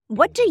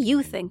What do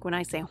you think when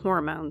I say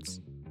hormones?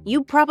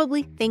 You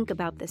probably think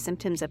about the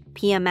symptoms of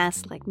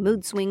PMS like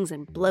mood swings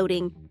and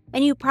bloating,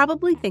 and you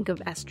probably think of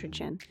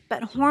estrogen.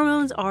 But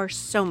hormones are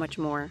so much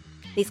more.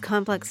 These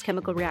complex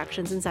chemical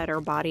reactions inside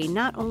our body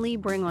not only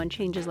bring on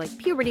changes like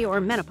puberty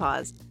or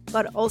menopause,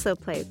 but also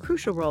play a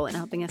crucial role in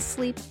helping us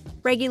sleep,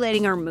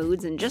 regulating our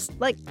moods, and just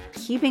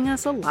keeping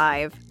us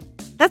alive.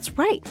 That's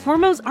right,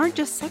 hormones aren't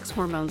just sex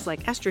hormones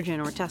like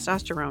estrogen or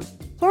testosterone.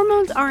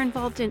 Hormones are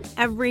involved in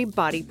every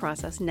body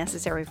process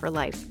necessary for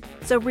life.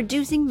 So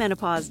reducing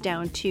menopause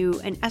down to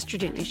an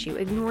estrogen issue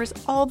ignores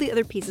all the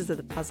other pieces of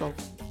the puzzle,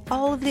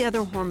 all of the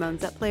other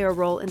hormones that play a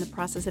role in the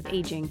process of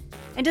aging,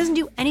 and doesn't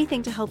do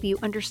anything to help you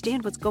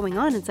understand what's going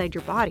on inside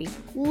your body.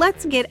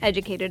 Let's get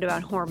educated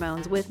about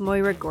hormones with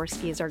Moyra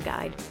Gorski as our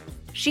guide.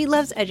 She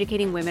loves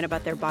educating women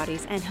about their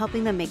bodies and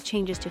helping them make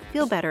changes to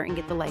feel better and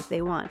get the life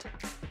they want.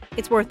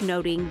 It's worth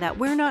noting that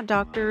we're not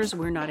doctors,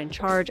 we're not in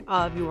charge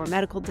of your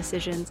medical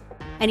decisions.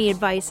 Any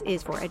advice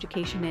is for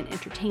education and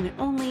entertainment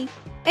only,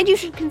 and you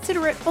should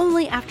consider it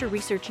only after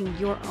researching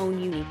your own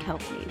unique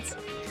health needs.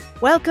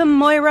 Welcome,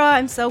 Moyra.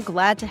 I'm so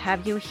glad to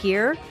have you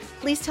here.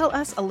 Please tell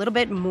us a little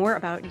bit more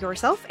about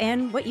yourself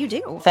and what you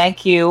do.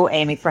 Thank you,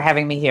 Amy, for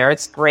having me here.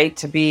 It's great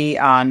to be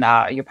on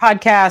your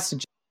podcast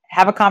and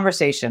have a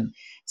conversation.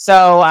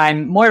 So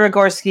I'm Moyra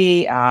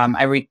Gorski. I'm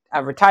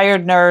a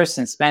retired nurse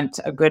and spent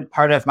a good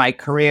part of my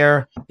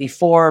career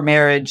before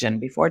marriage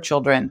and before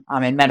children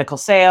in medical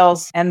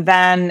sales. And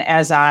then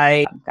as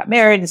I got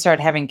married and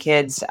started having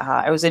kids,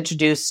 I was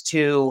introduced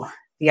to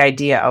the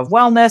idea of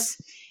wellness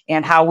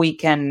and how we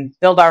can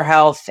build our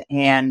health.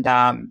 And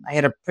I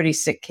had a pretty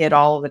sick kid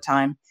all of the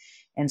time.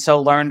 And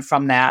so learned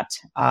from that.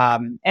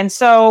 And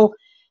so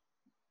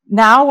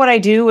now what I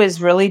do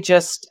is really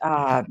just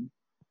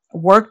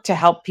work to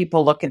help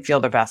people look and feel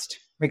their best,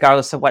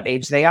 regardless of what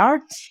age they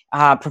are.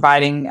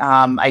 Providing,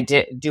 I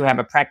do have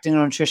a practical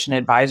nutrition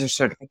advisor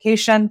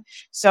certification.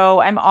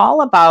 So I'm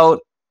all about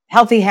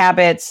healthy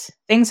habits,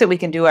 things that we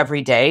can do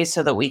every day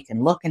so that we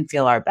can look and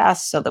feel our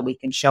best, so that we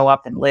can show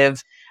up and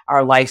live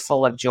our life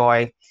full of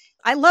joy.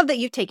 I love that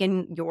you've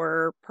taken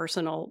your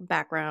personal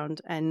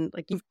background and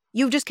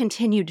you've just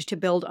continued to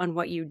build on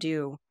what you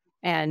do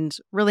and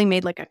really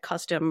made a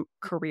custom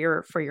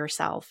career for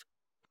yourself.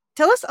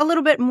 Tell us a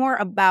little bit more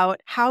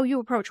about how you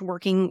approach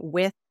working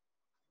with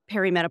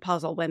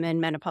perimenopausal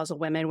women, menopausal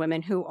women,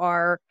 women who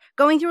are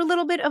going through a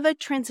little bit of a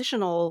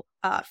transitional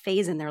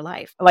phase in their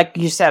life. Like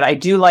you said, I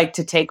do like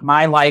to take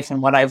my life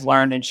and what I've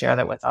learned and share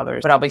that with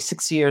others. But I'll be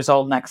 60 years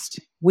old next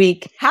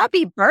week.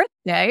 Happy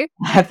birthday.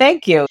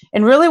 Thank you.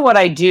 And really what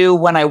I do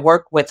when I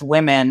work with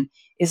women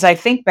is I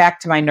think back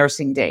to my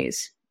nursing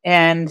days.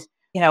 And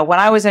when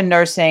I was in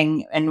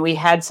nursing and we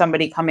had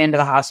somebody come into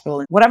the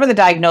hospital, whatever the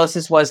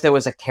diagnosis was, there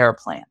was a care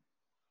plan.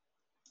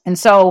 And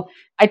so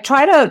I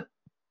try to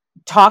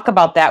talk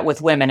about that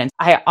with women. And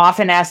I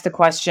often ask the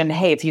question,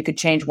 hey, if you could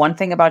change one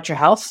thing about your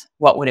health,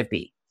 what would it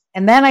be?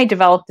 And then I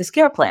developed this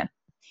care plan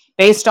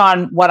based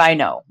on what I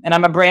know. And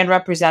I'm a brand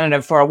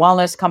representative for a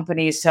wellness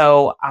company.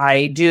 So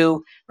I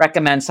do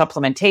recommend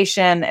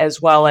supplementation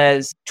as well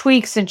as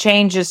tweaks and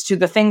changes to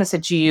the things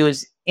that you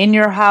use in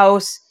your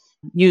house.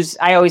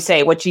 I always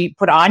say what you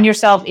put on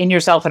yourself, in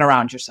yourself, and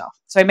around yourself.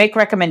 So I make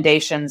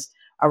recommendations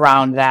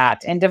around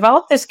that and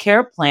develop this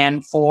care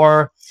plan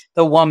for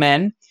the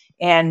woman.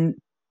 And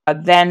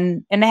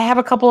then I have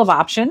a couple of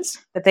options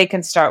that they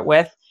can start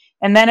with.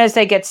 And then as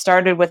they get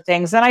started with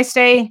things, then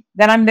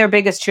I'm their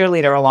biggest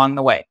cheerleader along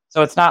the way.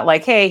 So it's not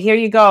like, hey, here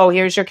you go,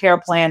 here's your care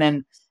plan,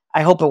 and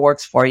I hope it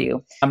works for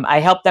you. I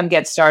help them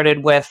get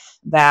started with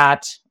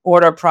that,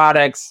 order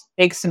products,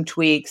 make some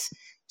tweaks,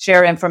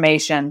 share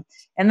information,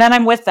 and then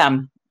I'm with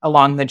them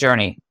along the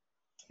journey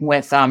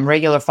with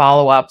regular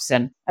follow-ups.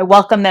 And I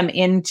welcome them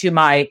into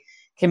my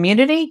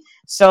community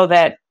so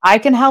that I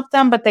can help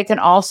them, but they can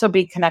also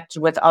be connected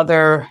with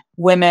other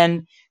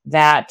women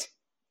that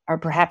are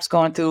perhaps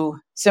going through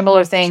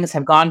similar things,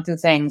 have gone through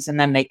things, and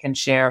then they can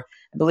share.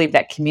 I believe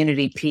that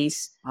community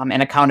piece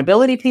and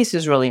accountability piece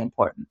is really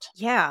important.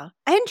 Yeah.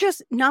 And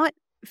just not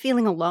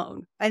feeling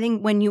alone. I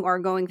think when you are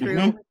going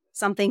through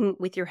something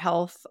with your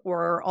health,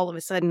 or all of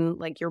a sudden,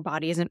 your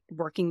body isn't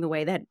working the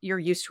way that you're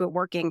used to it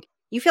working,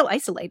 you feel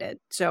isolated.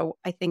 So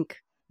I think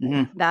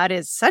that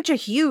is such a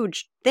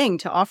huge thing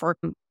to offer.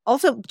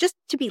 Also, just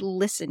to be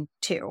listened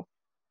to.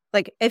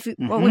 I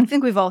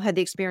think we've all had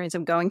the experience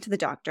of going to the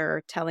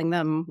doctor, telling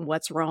them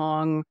what's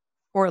wrong,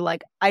 or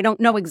I don't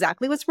know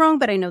exactly what's wrong,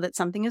 but I know that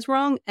something is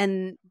wrong,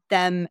 and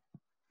them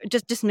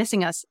just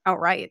dismissing us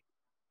outright.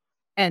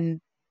 And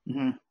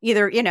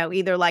either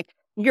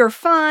you're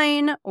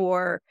fine,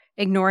 or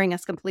ignoring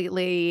us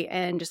completely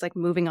and just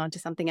moving on to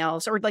something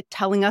else, or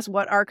telling us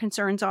what our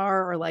concerns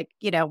are, or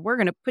we're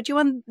going to put you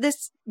on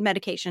this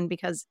medication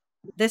because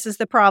this is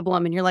the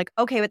problem. And you're like,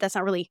 okay, but that's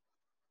not really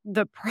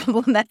the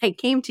problem that I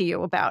came to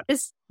you about.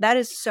 That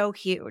is so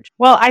huge.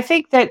 Well, I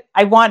think that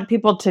I want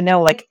people to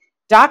know,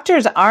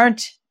 doctors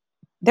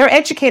they're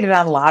educated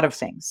on a lot of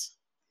things,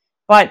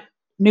 but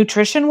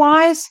nutrition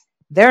wise,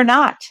 they're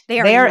not. They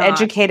are not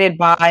educated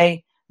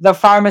by the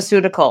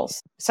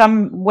pharmaceuticals.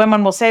 Some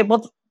women will say,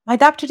 well, my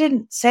doctor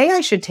didn't say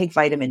I should take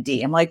vitamin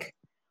D. I'm like,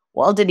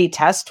 well, did he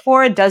test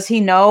for it? Does he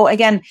know?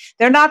 Again,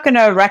 they're not going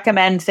to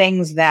recommend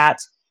things that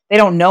they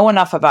don't know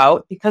enough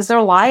about because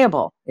they're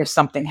liable if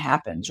something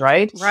happens,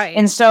 right? Right.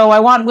 And so I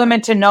want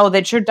women to know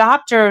that your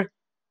doctor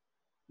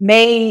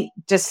may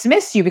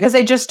dismiss you because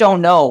they just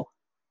don't know.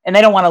 And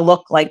they don't want to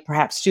look like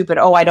perhaps stupid.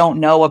 Oh, I don't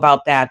know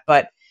about that.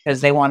 But because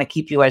they want to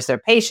keep you as their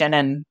patient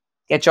and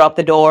get you out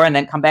the door and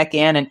then come back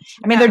in. And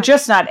I mean, they're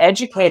just not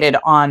educated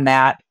on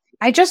that.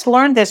 I just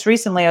learned this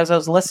recently as I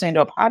was listening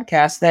to a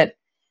podcast that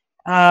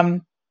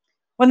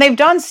when they've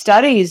done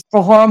studies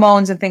for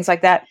hormones and things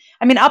like that,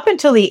 I mean, up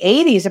until the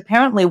 80s,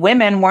 apparently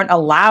women weren't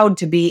allowed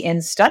to be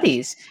in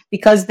studies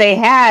because they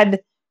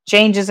had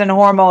changes in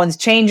hormones,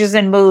 changes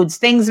in moods,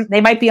 things,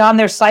 they might be on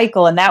their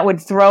cycle and that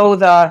would throw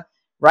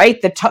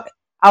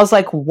I was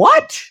like,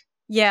 what?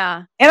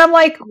 Yeah. And I'm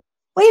like,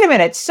 wait a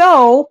minute.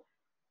 So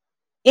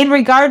in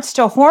regards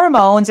to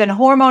hormones and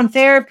hormone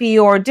therapy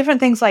or different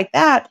things like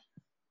that,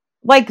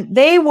 like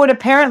they would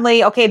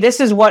apparently, okay, this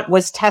is what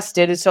was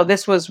tested. So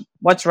this was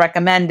what's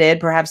recommended.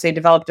 Perhaps they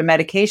developed a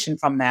medication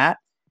from that.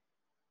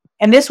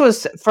 And this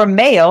was for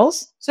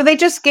males. So they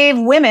just gave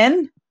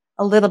women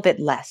a little bit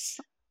less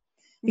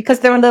because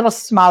they're a little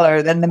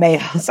smaller than the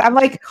males. I'm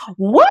like,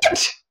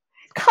 what?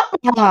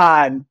 Come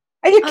on.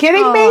 Are you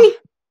kidding me?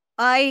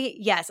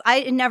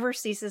 It never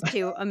ceases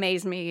to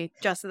amaze me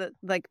just the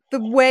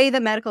way the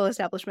medical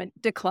establishment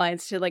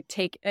declines to like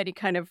take any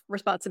kind of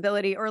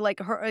responsibility or like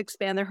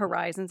expand their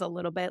horizons a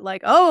little bit.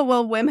 Like, oh,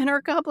 well, women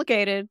are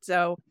complicated,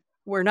 so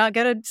we're not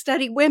going to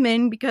study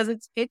women because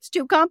it's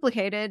too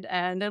complicated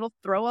and it'll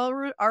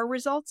throw our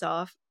results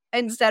off,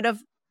 instead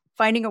of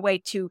finding a way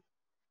to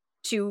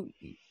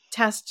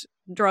test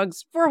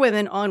drugs for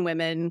women on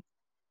women.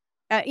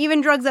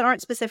 Even drugs that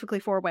aren't specifically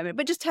for women,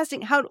 but just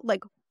testing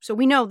so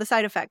we know the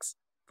side effects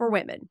for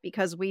women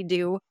because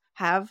there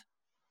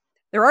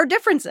are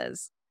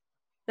differences.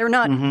 They're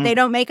not, they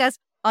don't make us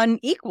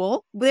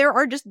unequal. There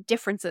are just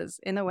differences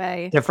in the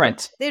way.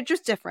 They're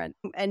just different.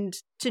 And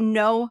to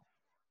know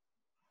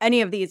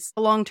any of these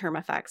long-term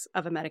effects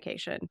of a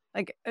medication,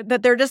 like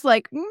that they're just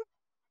like,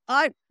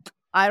 I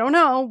don't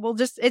know.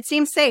 It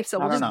seems safe. So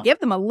we'll just give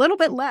them a little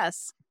bit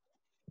less.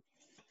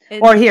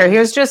 Or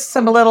here's just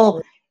some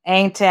little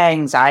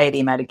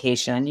anti-anxiety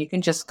medication and you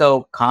can just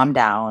go calm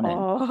down.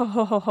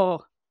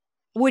 Come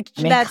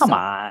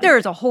on.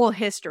 There's a whole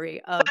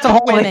history of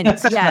women.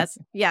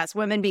 Yes,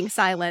 women being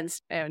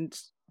silenced and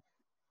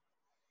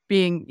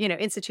being,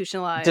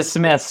 institutionalized.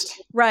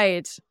 Dismissed.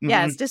 Right. Mm-hmm.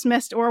 Yes,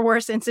 dismissed or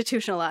worse,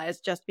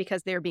 institutionalized just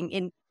because they're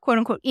being quote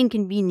unquote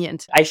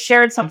inconvenient. I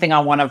shared something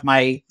on one of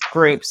my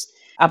groups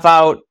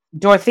about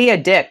Dorothea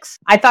Dix.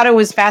 I thought it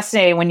was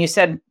fascinating when you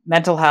said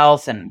mental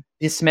health and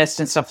dismissed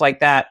and stuff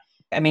like that.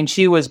 I mean,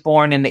 she was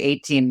born in the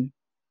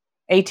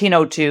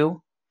 1802,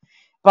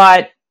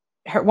 but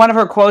one of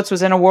her quotes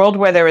was, "In a world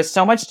where there is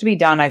so much to be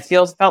done, I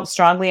felt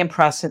strongly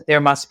impressed that there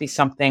must be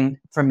something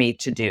for me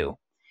to do."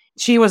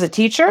 She was a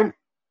teacher,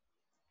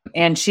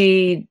 and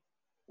she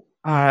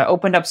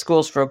opened up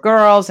schools for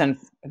girls and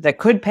that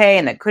could pay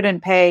and that couldn't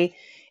pay.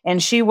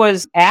 And she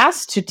was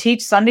asked to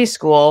teach Sunday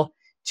school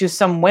to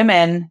some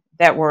women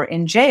that were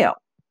in jail.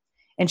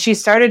 And she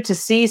started to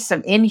see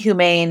some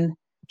inhumane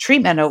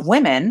treatment of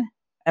women,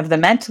 of the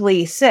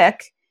mentally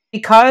sick,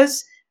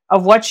 because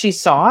of what she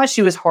saw.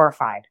 She was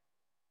horrified.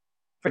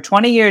 For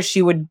 20 years,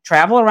 she would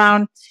travel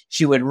around,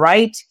 she would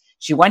write,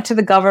 she went to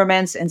the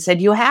governments and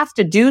said, you have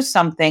to do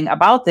something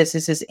about this.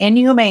 This is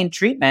inhumane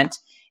treatment.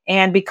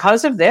 And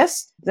because of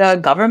this, the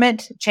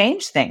government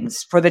changed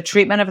things for the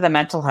treatment of the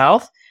mental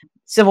health.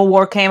 Civil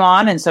War came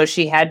on, and so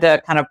she had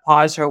to kind of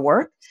pause her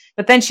work.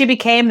 But then she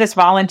became this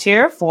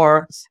volunteer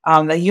for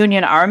the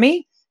Union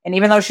Army. And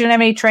even though she didn't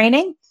have any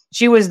training,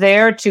 she was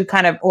there to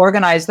kind of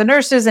organize the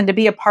nurses and to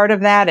be a part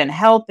of that and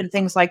help and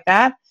things like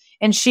that.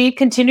 And she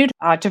continued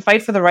to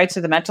fight for the rights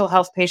of the mental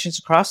health patients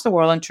across the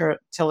world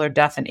until her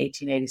death in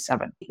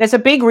 1887. There's a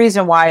big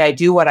reason why I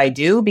do what I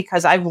do,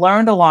 because I've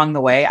learned along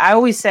the way. I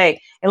always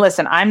say, hey,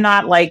 listen, I'm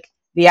not like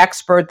the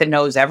expert that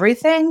knows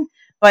everything,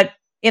 but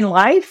in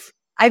life,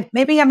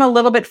 maybe I'm a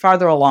little bit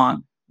farther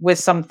along with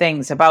some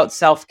things about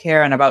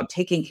self-care and about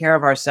taking care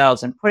of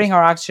ourselves and putting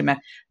our oxygen. I'm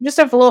just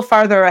a little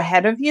farther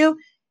ahead of you.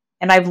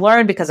 And I've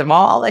learned because of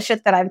all the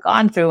shit that I've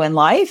gone through in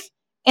life.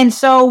 And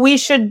so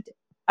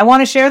I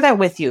want to share that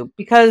with you,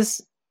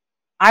 because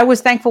I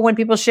was thankful when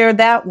people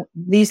shared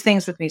these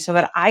things with me so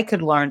that I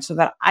could learn, so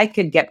that I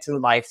could get through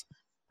life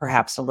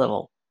perhaps a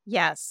little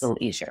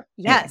easier.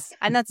 Yes.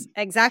 And that's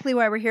exactly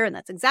why we're here. And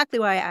that's exactly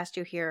why I asked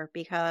you here,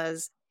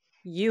 because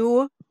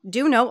you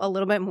do know a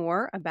little bit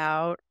more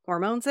about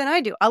hormones than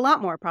I do. A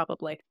lot more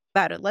probably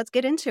about it. Let's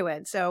get into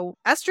it. So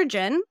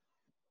estrogen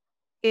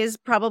is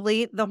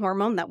probably the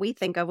hormone that we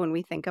think of when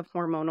we think of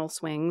hormonal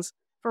swings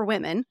for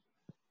women.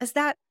 Is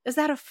that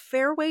a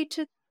fair way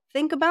to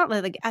think about?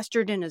 Like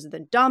estrogen is the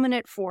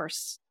dominant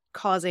force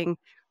causing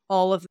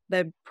all of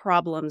the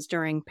problems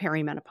during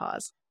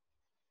perimenopause.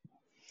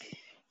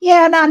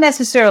 Yeah, not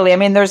necessarily. I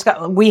mean,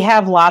 we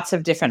have lots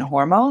of different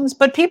hormones,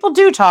 but people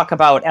do talk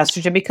about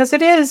estrogen because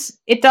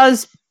it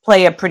does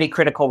play a pretty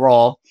critical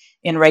role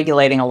in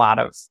regulating a lot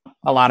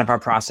of our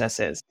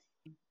processes.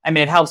 I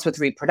mean, it helps with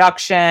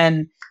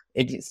reproduction.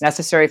 It's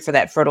necessary for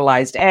that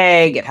fertilized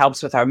egg. It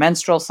helps with our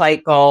menstrual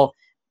cycle.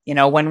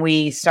 When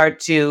we start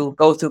to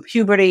go through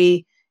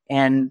puberty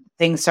and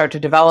things start to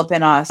develop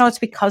in us, it's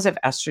because of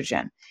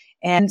estrogen.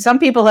 And some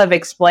people have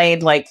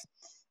explained like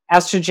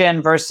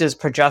estrogen versus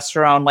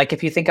progesterone. Like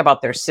if you think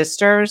about their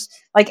sisters,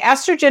 like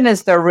estrogen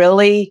is the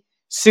really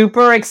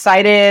super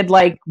excited,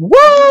 like,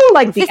 woo,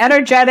 like the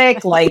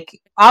energetic,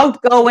 like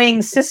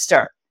outgoing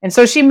sister. And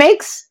so she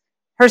makes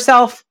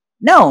herself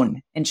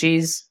known and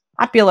she's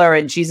popular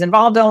and she's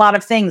involved in a lot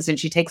of things and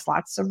she takes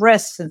lots of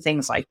risks and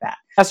things like that.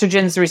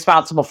 Estrogen is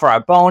responsible for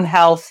our bone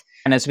health.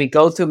 And as we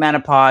go through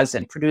menopause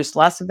and produce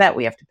less of that,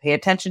 we have to pay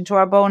attention to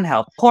our bone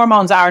health.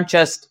 Hormones aren't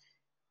just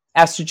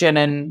estrogen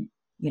and,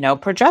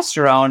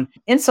 progesterone.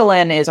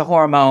 Insulin is a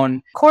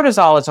hormone.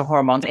 Cortisol is a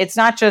hormone. It's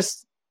not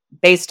just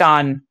based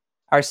on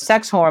our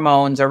sex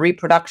hormones or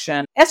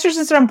reproduction. Estrogen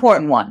is an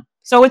important one.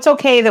 So it's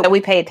okay that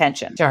we pay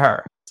attention to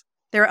her.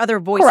 There are other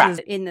voices Correct.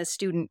 in the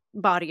student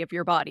body of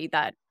your body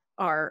that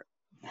are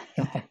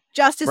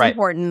just as Right.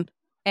 important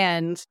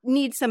and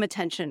need some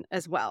attention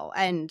as well.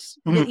 And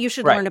Mhm. that you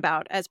should Right. learn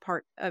about as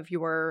part of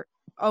your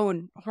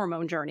own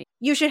hormone journey.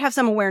 You should have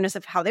some awareness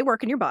of how they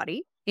work in your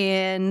body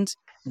and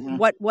Mhm.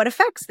 what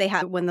effects they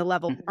have when the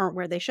levels aren't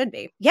where they should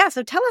be. Yeah,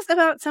 so tell us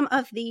about some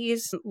of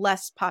these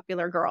less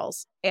popular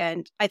girls.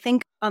 And I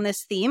think on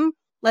this theme,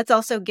 let's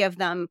also give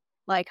them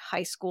like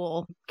high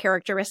school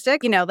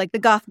characteristic, like the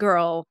goth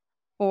girl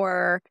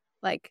or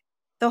like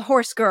the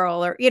horse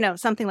girl or,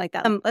 something like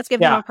that. Let's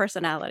give them Yeah. a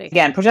personality.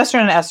 Again,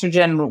 progesterone and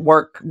estrogen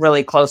work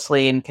really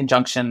closely in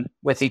conjunction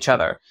with each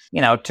other,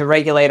 to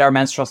regulate our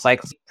menstrual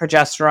cycle.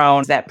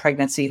 Progesterone is that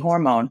pregnancy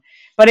hormone,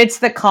 but it's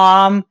the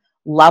calm,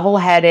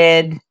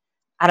 level-headed,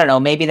 I don't know,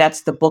 maybe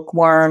that's the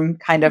bookworm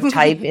kind of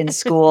type in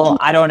school.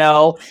 I don't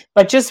know,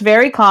 but just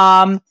very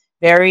calm,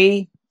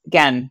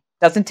 again,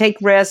 doesn't take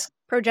risks.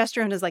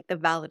 Progesterone is like the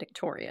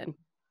valedictorian.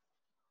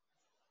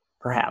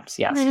 Perhaps,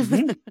 yes.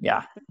 Mhm.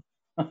 Yeah.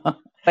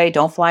 Hey,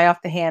 don't fly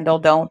off the handle.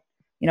 Don't,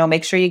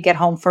 make sure you get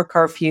home for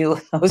curfew,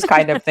 those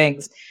kind of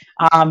things.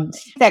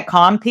 That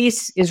calm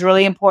piece is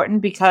really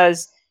important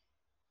because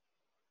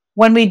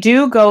when we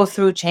do go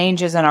through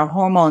changes and our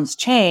hormones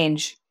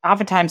change,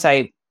 oftentimes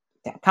I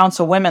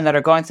counsel women that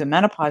are going through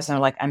menopause and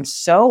they're like, I'm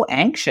so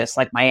anxious.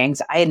 Like I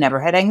had never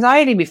had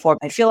anxiety before.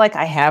 I feel like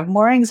I have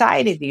more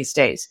anxiety these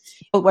days.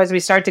 As we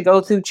start to go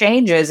through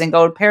changes and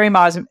go to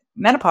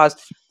perimenopause,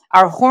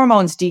 our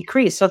hormones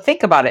decrease. So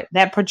think about it.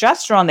 That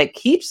progesterone that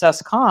keeps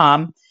us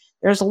calm,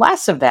 there's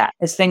less of that.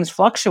 As things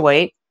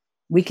fluctuate,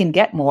 we can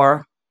get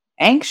more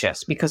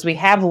anxious because we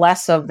have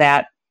less of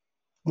that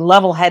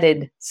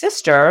level-headed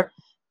sister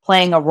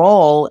playing a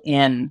role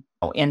in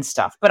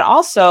stuff. But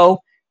also,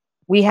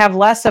 we have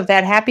less of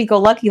that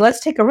happy-go-lucky,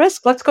 let's take a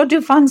risk, let's go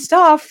do fun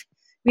stuff.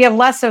 We have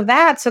less of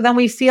that. So then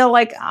we feel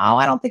like,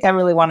 I don't think I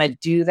really want to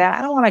do that.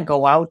 I don't want to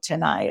go out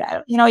tonight.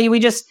 We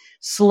just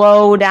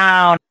slow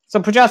down. So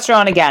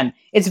progesterone, again,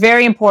 it's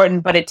very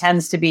important, but it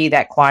tends to be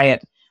that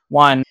quiet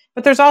one.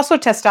 But there's also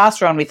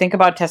testosterone. We think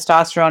about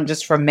testosterone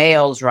just for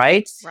males,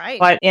 right? Right.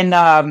 But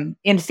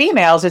in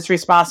females, it's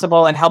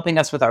responsible in helping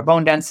us with our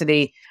bone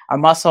density, our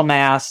muscle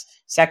mass,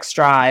 sex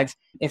drive.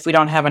 If we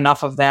don't have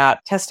enough of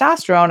that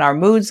testosterone, our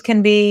moods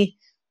can be,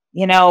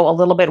 a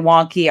little bit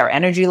wonky. Our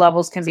energy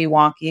levels can be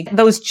wonky.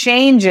 Those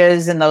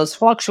changes and those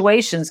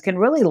fluctuations can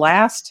really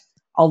last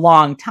a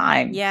long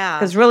time. Yeah.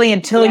 Because really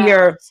until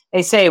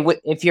they say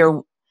if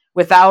you're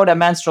without a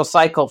menstrual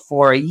cycle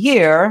for a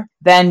year,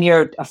 then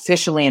you're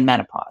officially in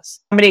menopause.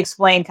 Somebody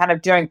explained kind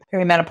of during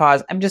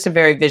perimenopause, I'm just a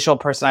very visual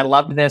person. I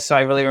loved this, so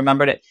I really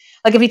remembered it.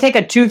 Like if you take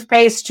a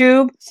toothpaste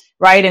tube,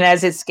 right, and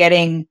as it's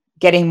getting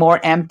more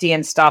empty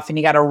and stuff, and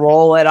you got to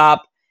roll it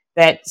up,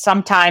 that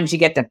sometimes you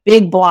get the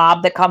big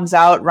blob that comes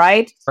out,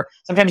 right? Or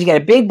sometimes you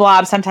get a big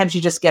blob, sometimes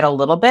you just get a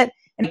little bit.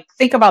 And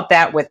think about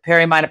that with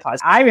perimenopause.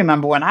 I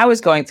remember when I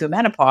was going through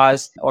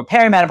menopause or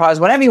perimenopause,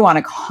 whatever you want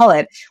to call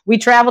it, we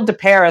traveled to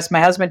Paris. My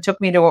husband took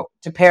me to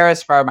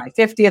Paris for my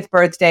 50th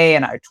birthday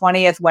and our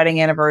 20th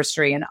wedding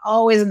anniversary. And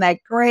isn't that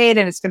great?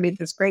 And it's going to be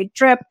this great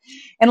trip.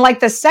 And like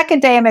the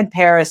second day I'm in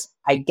Paris,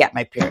 I get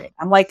my period.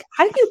 I'm like,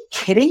 are you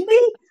kidding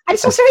me? I'm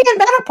supposed to be in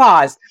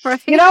menopause,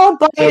 Right.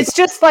 but it's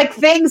just like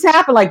things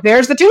happen. Like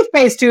there's the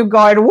toothpaste tube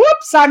going,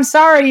 whoops, I'm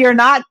sorry, you're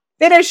not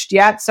finished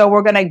yet. So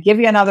we're going to give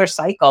you another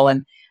cycle.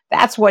 And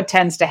that's what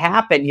tends to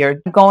happen.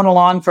 You're going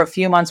along for a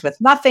few months with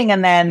nothing.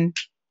 And then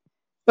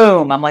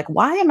boom, I'm like,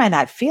 why am I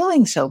not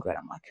feeling so good?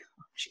 I'm like,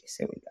 oh, geez,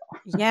 here we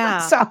go. Yeah.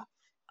 So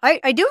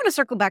I do want to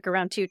circle back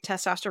around to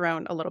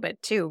testosterone a little bit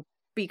too,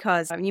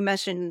 because you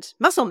mentioned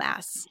muscle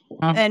mass.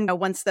 Mhm. And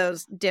once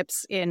those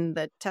dips in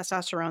the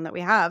testosterone that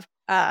we have,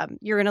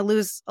 you're going to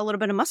lose a little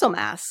bit of muscle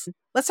mass.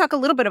 Let's talk a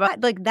little bit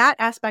about like that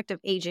aspect of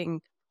aging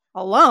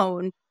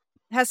alone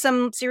has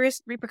some serious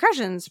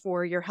repercussions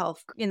for your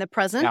health in the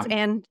present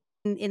and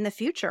in the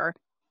future.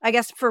 I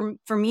guess for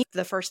me,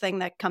 the first thing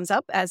that comes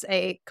up as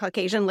a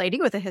Caucasian lady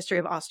with a history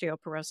of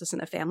osteoporosis in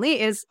the family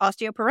is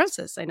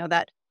osteoporosis. I know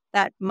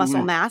that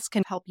muscle mass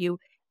can help you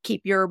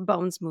keep your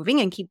bones moving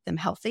and keep them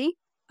healthy.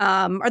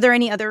 Are there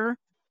any other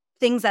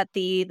things that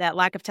that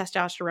lack of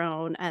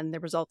testosterone and the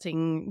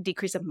resulting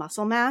decrease of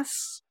muscle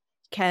mass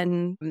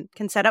can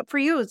set up for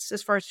you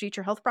as far as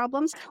future health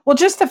problems? Well,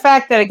 just the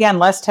fact that, again,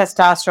 less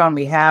testosterone,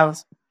 we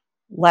have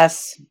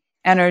less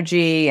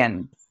energy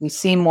and we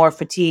seem more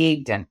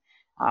fatigued and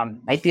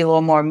might be a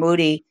little more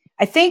moody.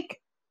 I think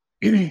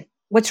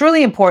what's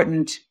really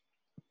important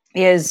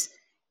is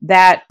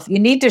that you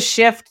need to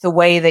shift the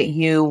way that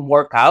you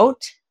work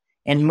out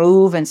and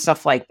move and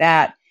stuff like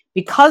that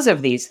because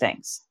of these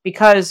things.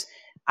 Because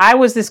I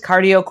was this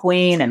cardio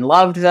queen and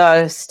loved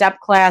the step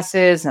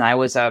classes, and I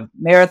was a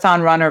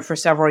marathon runner for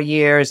several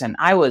years, and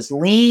I was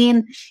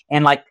lean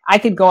and like I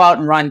could go out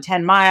and run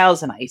 10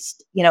 miles and I,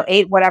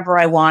 ate whatever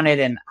I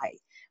wanted.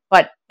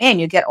 But man,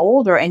 you get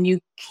older and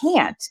you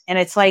can't. And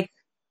it's like,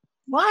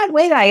 what?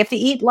 Wait, I have to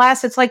eat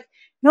less. It's like,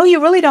 no,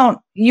 you really don't.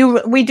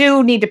 We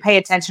do need to pay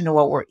attention to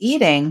what we're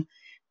eating,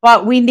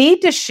 but we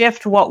need to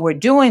shift what we're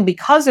doing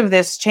because of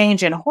this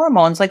change in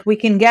hormones. Like we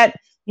can get,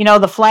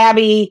 the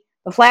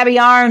flabby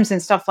arms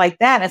and stuff like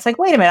that. And it's like,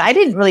 wait a minute, I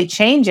didn't really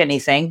change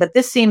anything, but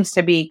this seems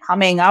to be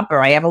coming up,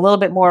 or I have a little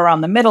bit more around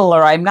the middle,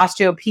 or I'm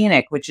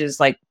osteopenic, which is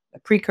like a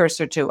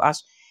precursor to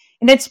us.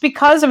 And it's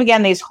because of,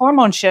 again, these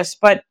hormone shifts.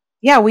 But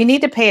yeah, we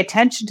need to pay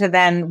attention to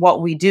then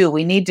what we do.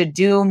 We need to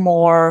do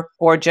more,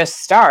 or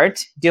just start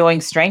doing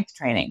strength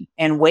training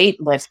and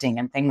weightlifting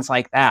and things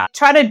like that.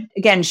 Try to,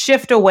 again,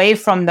 shift away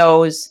from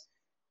those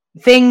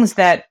things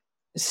that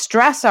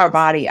stress our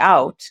body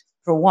out,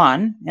 for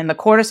one, and the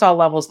cortisol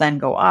levels then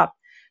go up.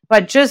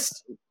 But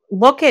just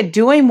look at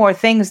doing more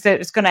things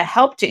that is going to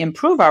help to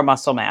improve our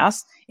muscle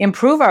mass,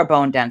 improve our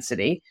bone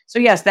density. So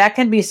yes, that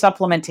can be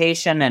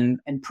supplementation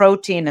and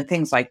protein and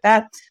things like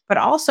that, but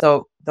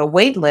also the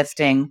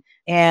weightlifting.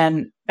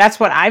 And that's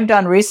what I've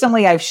done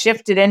recently. I've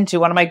shifted into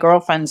one of my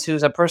girlfriends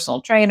who's a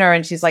personal trainer,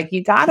 and she's like,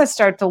 you got to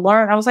start to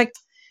learn. I was like,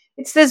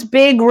 it's this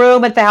big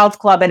room at the health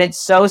club and it's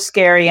so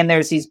scary. And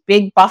there's these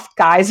big buffed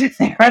guys in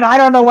there and I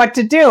don't know what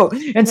to do.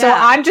 And so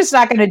I'm just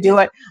not going to do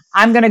it.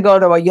 I'm going to go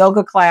to a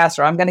yoga class,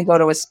 or I'm going to go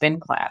to a spin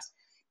class.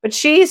 But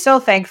she so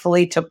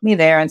thankfully took me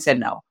there and said,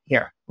 no,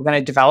 here, we're going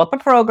to develop a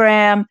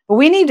program, but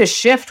we need to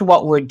shift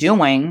what we're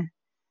doing.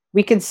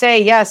 We can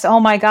say, yes, oh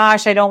my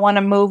gosh, I don't want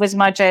to move as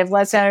much. I have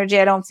less energy.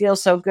 I don't feel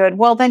so good.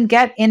 Well, then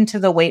get into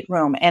the weight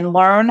room and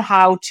learn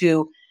how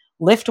to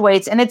lift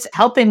weights. And it's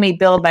helping me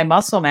build my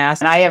muscle mass.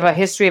 And I have a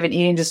history of an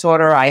eating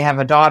disorder. I have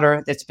a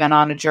daughter that's been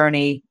on a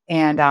journey.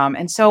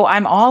 And so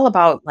I'm all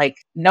about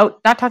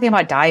not talking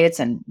about diets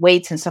and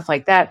weights and stuff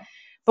like that,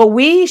 but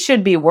we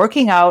should be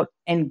working out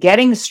and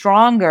getting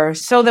stronger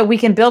so that we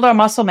can build our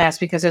muscle mass,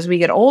 because as we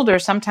get older,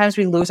 sometimes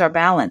we lose our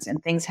balance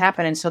and things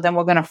happen. And so then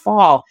we're going to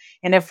fall.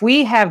 And if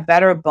we have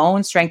better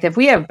bone strength, if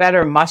we have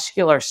better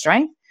muscular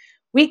strength,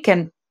 we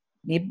can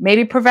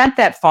maybe prevent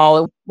that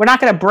fall. We're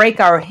not going to break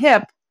our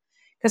hip,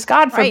 because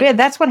God forbid,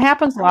 that's what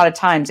happens a lot of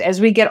times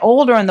as we get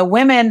older, and the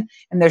women,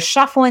 and they're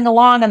shuffling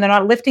along and they're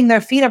not lifting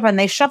their feet up, and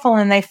they shuffle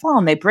and they fall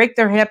and they break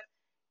their hip,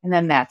 and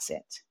then that's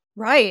it.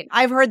 Right.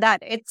 I've heard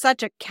that it's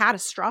such a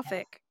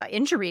catastrophic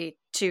injury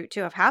to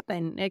have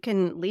happened. It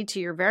can lead to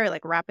your very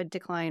rapid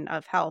decline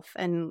of health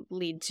and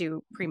lead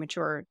to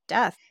premature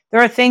death.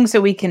 There are things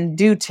that we can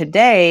do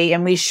today,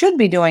 and we should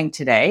be doing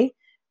today.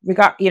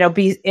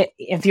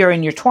 If you're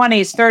in your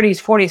 20s,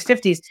 30s, 40s,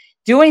 50s,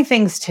 doing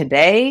things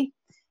today.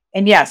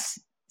 And yes,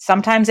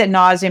 sometimes ad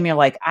nauseum, you're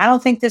like, I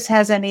don't think this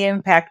has any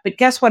impact. But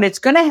guess what? It's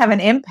going to have an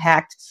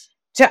impact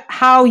to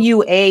how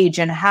you age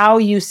and how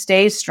you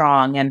stay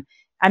strong. And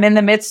I'm in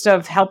the midst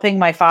of helping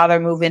my father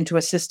move into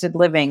assisted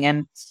living.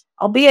 And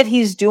albeit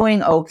he's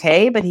doing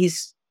okay, but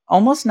he's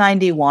almost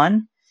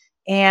 91.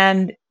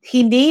 And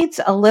he needs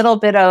a little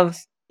bit of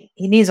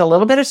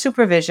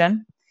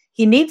supervision.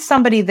 He needs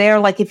somebody there.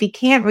 Like if he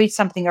can't reach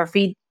something, or if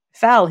he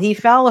fell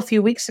a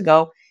few weeks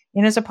ago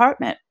in his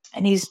apartment.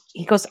 And he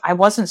goes, I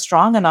wasn't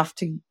strong enough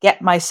to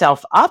get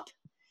myself up.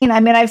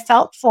 I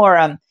felt for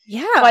him.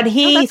 Yeah. But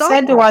he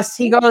said to us,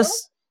 he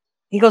goes,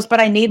 but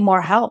I need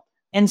more help.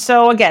 And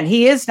so again,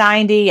 he is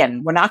 90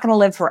 and we're not going to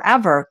live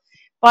forever.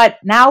 But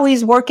now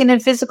he's working in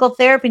physical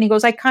therapy, and he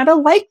goes, I kind of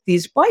like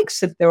these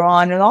bikes that they're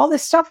on and all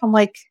this stuff. I'm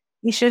like,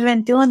 you should have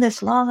been doing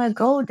this long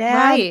ago, Dad.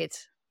 Right.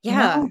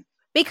 Yeah.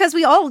 Because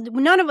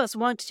none of us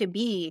want to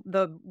be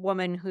the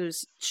woman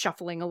who's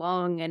shuffling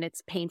along and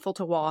it's painful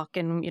to walk,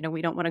 and,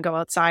 we don't want to go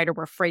outside, or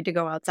we're afraid to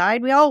go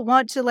outside. We all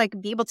want to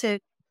be able to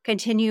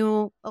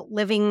continue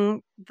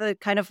living the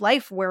kind of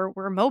life where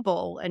we're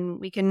mobile and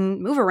we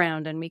can move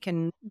around and we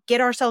can get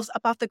ourselves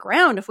up off the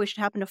ground if we should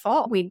happen to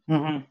fall.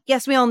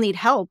 Yes, we all need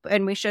help,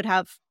 and we should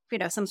have,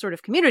 some sort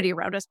of community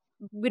around us.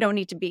 We don't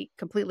need to be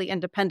completely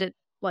independent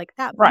like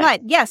that. Right.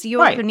 But yes, you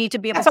also need to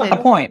be able to. That's not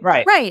the point,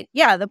 right? Right.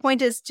 Yeah. The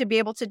point is to be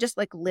able to just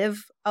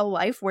live a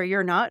life where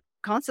you're not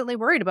constantly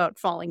worried about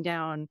falling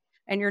down,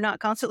 and you're not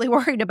constantly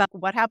worried about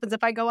what happens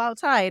if I go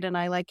outside and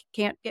I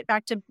can't get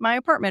back to my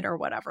apartment or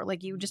whatever.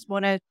 You just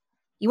want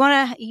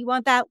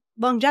that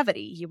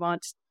longevity. You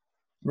want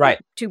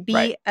to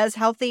be as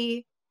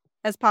healthy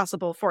as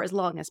possible for as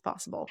long as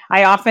possible.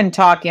 I often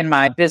talk in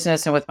my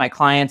business and with my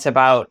clients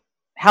about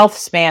health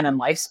span and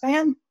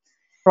lifespan.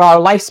 For our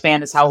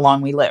lifespan is how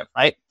long we live,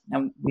 right?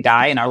 And we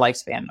die and our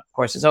lifespan, of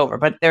course, is over.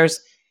 But there's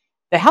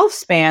the health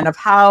span of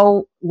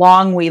how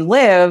long we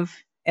live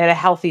at a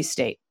healthy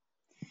state.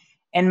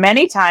 And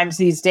many times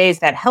these days,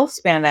 that health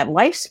span, that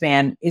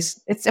lifespan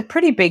it's a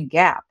pretty big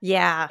gap.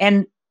 Yeah.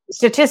 And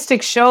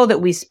statistics show that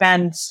we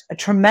spend a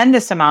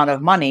tremendous amount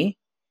of money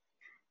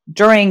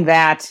during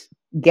that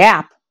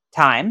gap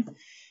time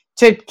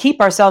to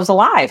keep ourselves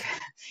alive.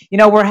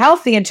 We're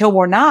healthy until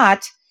we're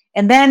not.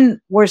 And then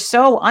we're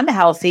so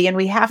unhealthy and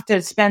we have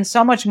to spend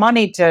so much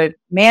money to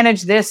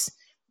manage this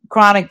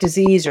chronic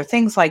disease or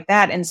things like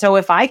that. And so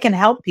if I can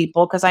help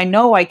people, because I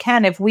know I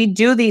can, if we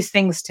do these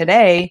things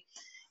today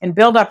and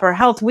build up our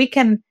health, we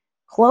can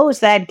close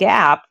that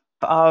gap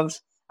of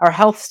our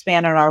health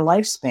span and our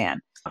lifespan.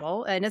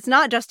 And it's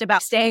not just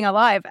about staying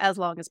alive as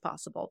long as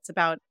possible. It's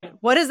about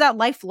what does that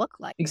life look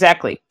like?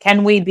 Exactly.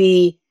 Can we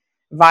be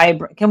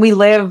vibrant? Can we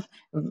live,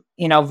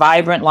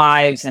 vibrant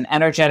lives and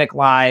energetic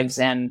lives?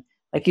 And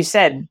like you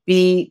said,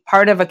 be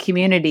part of a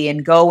community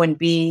and go and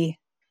be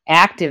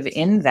active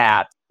in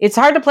that. It's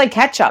hard to play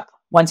catch up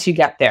once you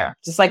get there.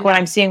 Just like what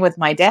I'm seeing with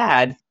my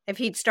dad. If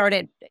he'd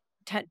started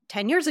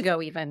 10 years ago,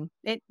 even,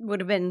 it would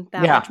have been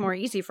that much more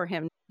easy for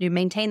him to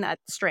maintain that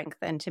strength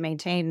and to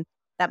maintain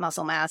that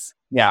muscle mass.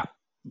 Yeah,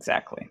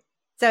 exactly.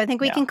 So I think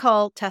we can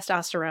call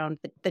testosterone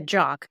the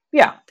jock.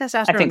 Yeah.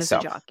 Testosterone is the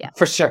jock. Yeah.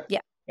 For sure.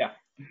 Yeah.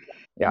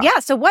 Yeah. Yeah.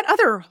 So what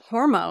other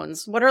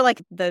hormones, what are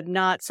like the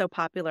not so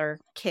popular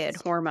kid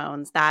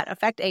hormones that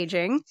affect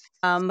aging,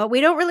 but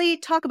we don't really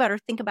talk about or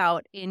think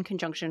about in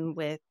conjunction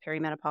with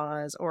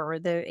perimenopause or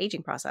the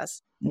aging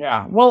process?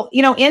 Yeah. Well,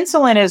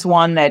 insulin is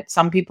one that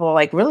some people are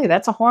like, really,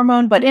 that's a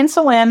hormone? But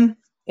insulin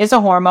is a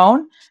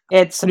hormone.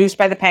 It's produced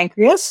by the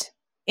pancreas.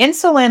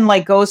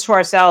 Insulin goes to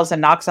our cells and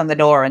knocks on the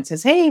door and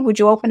says, hey, would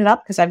you open it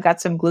up? Because I've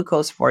got some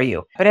glucose for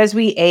you. But as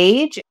we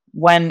age,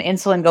 when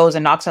insulin goes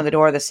and knocks on the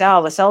door of the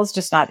cell is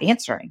just not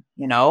answering,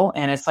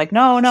 and it's like,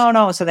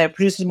 no. So that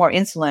produces more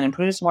insulin and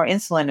produces more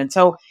insulin. And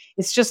so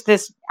it's just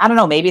this, I don't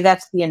know, maybe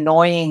that's the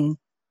annoying,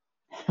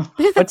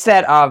 what's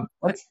that?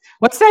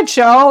 What's that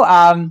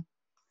show?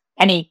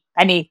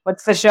 Penny,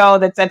 what's the show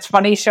that's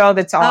funny show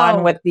that's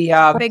on with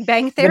the Big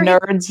Bang Theory? The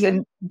nerds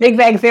and Big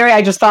Bang Theory.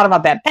 I just thought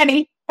about that.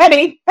 Penny.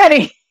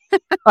 I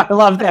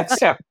love that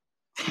show.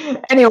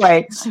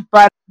 Anyway,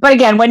 but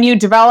again, when you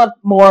develop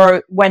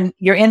more, when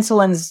your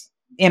insulin's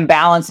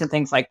imbalanced and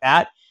things like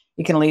that,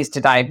 it can lead to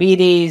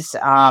diabetes.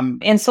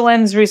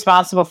 Insulin's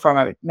responsible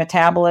for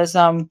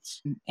metabolism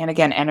and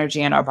again,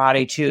 energy in our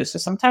body too. So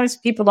sometimes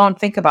people don't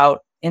think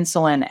about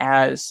insulin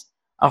as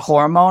a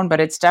hormone,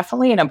 but it's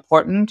definitely an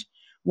important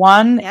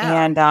one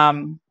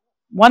and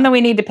one that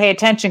we need to pay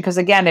attention because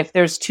again, if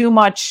there's too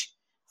much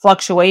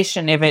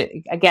fluctuation,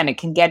 it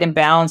can get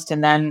imbalanced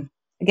and then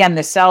again,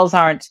 the cells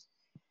aren't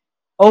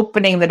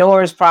opening the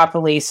doors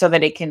properly so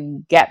that it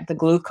can get the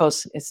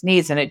glucose it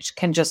needs. And it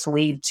can just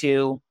lead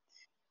to,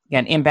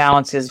 again,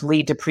 imbalances,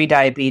 lead to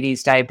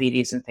prediabetes,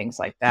 diabetes, and things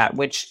like that,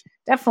 which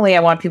definitely I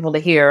want people to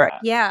hear.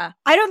 Yeah.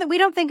 We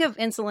don't think of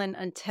insulin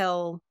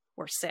until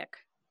we're sick.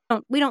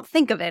 We don't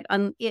think of it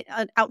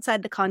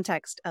outside the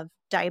context of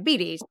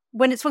diabetes.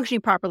 When it's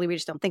functioning properly, we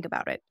just don't think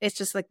about it. It's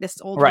just like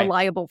this old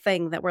reliable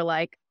thing that we're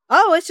like,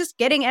 oh, it's just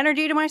getting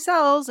energy to my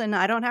cells and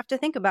I don't have to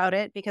think about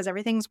it because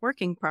everything's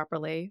working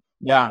properly.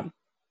 Yeah.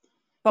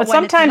 But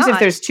sometimes if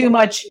there's too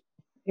much,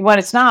 when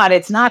it's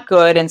not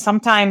good. And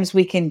sometimes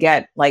we can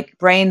get like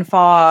brain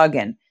fog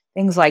and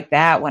things like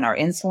that when our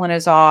insulin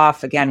is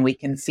off. Again, we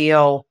can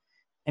feel,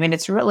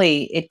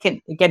 it can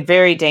get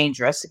very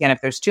dangerous. Again,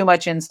 if there's too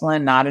much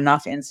insulin, not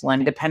enough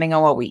insulin, depending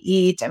on what we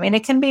eat.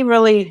 It can be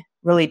really,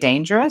 really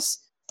dangerous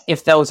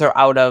if those are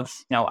out of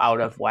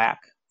whack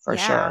for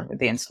sure. With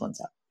the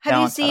insulin's up. Have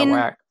you seen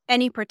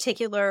any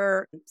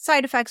particular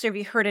side effects or have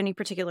you heard any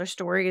particular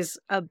stories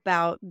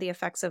about the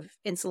effects of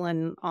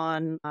insulin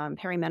on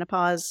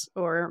perimenopause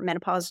or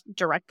menopause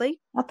directly?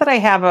 Not that I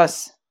have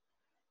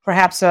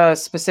perhaps a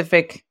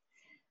specific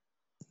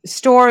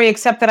story,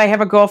 except that I have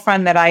a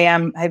girlfriend that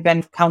I've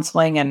been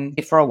counseling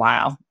and for a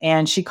while.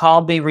 And she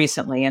called me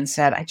recently and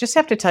said, I just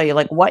have to tell you,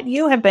 what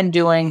you have been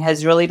doing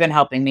has really been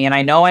helping me. And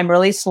I know I'm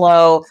really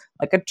slow,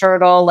 like a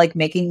turtle,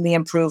 making the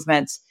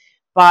improvements.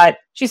 But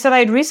she said,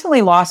 I'd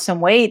recently lost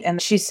some weight.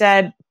 And she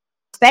said,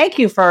 thank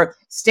you for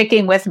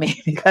sticking with me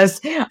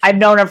because I've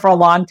known her for a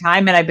long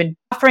time and I've been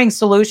offering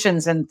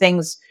solutions and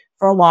things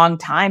for a long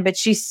time. But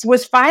she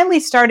was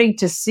finally starting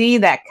to see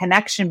that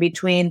connection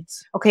between,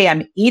 okay,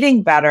 I'm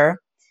eating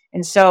better.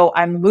 And so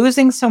I'm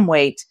losing some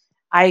weight.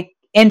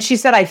 And she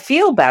said, I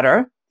feel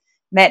better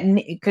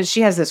because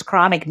she has this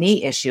chronic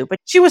knee issue. But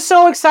she was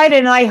so excited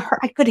and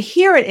I could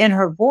hear it in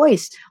her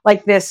voice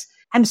like this.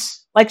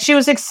 She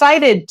was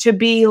excited to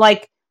be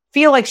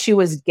feel like she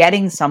was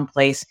getting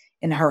someplace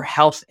in her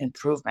health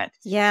improvement.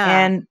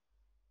 Yeah. And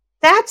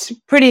that's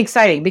pretty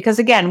exciting because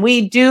again,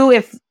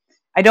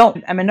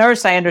 I'm a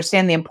nurse, I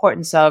understand the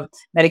importance of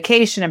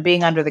medication and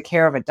being under the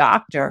care of a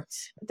doctor.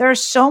 But there are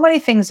so many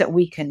things that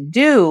we can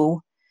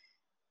do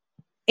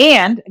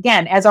And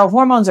again, as our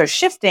hormones are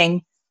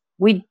shifting,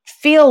 we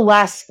feel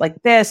less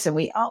like this,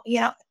 and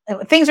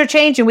things are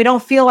changing. We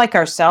don't feel like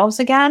ourselves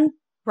again.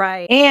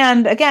 Right.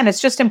 And again,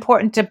 it's just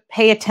important to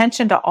pay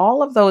attention to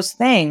all of those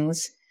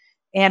things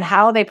and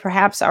how they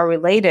perhaps are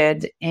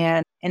related,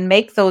 and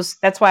make those.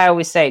 That's why I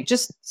always say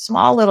just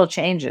small little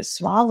changes,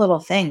 small little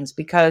things,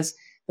 because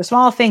the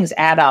small things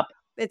add up.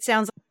 It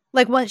sounds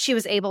like once she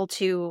was able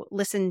to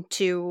listen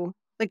to,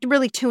 like, to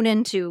really tune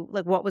into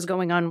like what was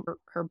going on with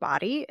her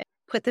body,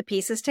 put the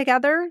pieces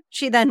together,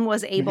 she then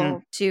was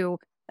able to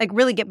like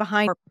really get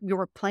behind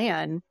your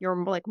plan, your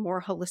like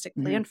more holistic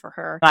plan for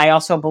her. I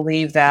also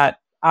believe that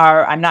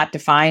I'm not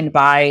defined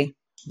by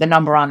the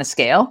number on a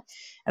scale.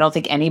 I don't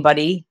think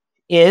anybody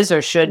is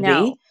or should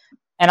be.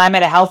 And I'm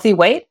at a healthy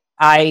weight.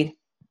 I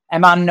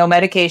am on no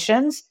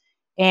medications.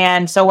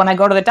 And so when I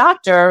go to the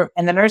doctor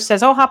and the nurse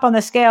says, "Oh, hop on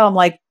the scale," I'm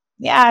like,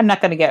 "Yeah, I'm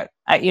not going to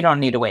you don't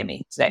need to weigh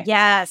me today."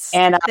 Yes.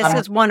 And this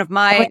is one of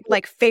my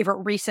like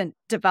favorite recent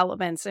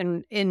developments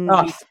in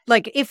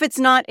like,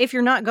 if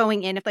you're not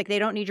going in, if like they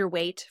don't need your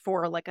weight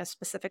for like a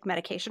specific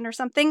medication or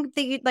something,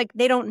 they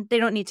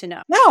don't need to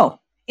know. No.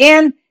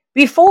 And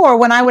before,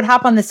 when I would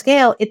hop on the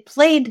scale, it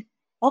played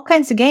all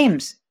kinds of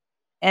games.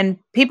 And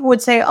people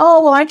would say,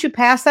 "Oh, well, aren't you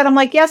past that?" I'm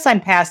like, "Yes,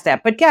 I'm past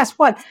that. But guess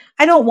what?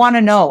 I don't want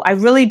to know. I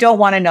really don't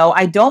want to know.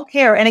 I don't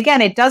care." And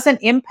again, it doesn't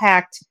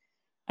impact.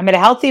 I'm at a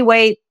healthy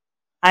weight.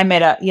 I'm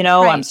at a,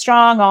 I'm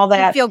strong, all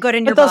that. You feel good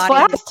in your body.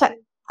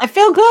 I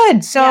feel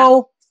good.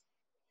 So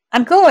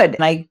I'm good.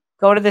 And I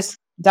go to this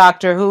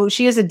doctor who,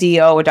 she is a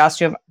DO,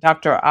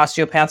 doctor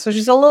osteopath. So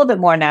she's a little bit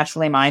more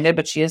naturally minded,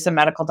 but she is a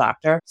medical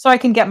doctor. So I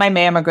can get my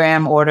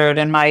mammogram ordered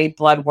and my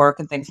blood work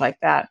and things like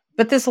that.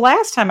 But this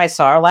last time I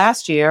saw her,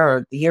 last year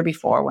or the year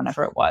before,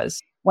 whenever it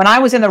was, when I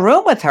was in the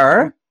room with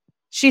her,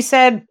 she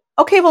said,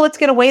 "Okay, well, let's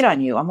get a weight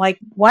on you." I'm like,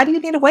 "Why do you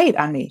need a weight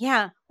on me?"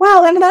 Yeah.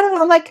 Well, and I don't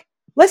know, I'm like,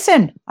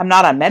 "Listen, I'm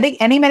not on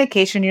any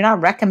medication. You're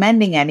not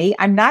recommending any.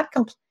 I'm not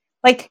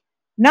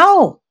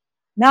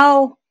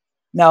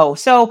no.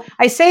 So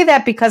I say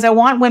that because I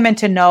want women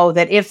to know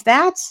that if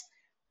that's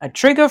a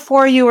trigger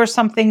for you or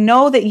something,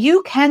 know that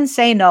you can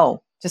say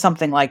no to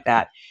something like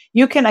that.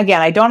 You can,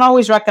 again, I don't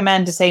always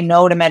recommend to say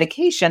no to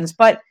medications,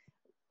 but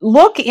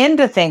look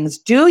into things,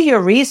 do your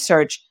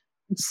research.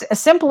 As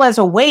simple as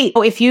a weight.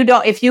 If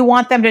you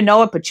want them to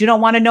know it, but you don't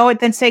want to know it,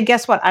 then say,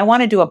 "Guess what? I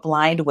want to do a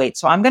blind weight.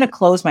 So I'm going to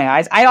close my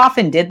eyes." I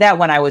often did that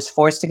when I was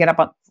forced to get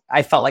up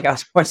I felt like I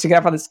was forced to get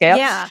up on the scale.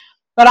 Yeah.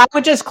 But I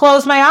would just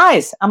close my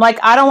eyes. I'm like,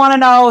 "I don't want to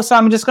know. So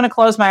I'm just going to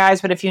close my eyes.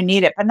 But if you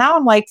need it." But now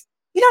I'm like,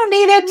 you don't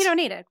need it. You don't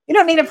need it. You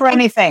don't need it for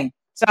anything.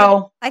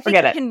 So I think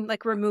forget it. Can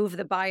like remove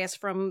the bias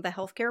from the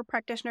healthcare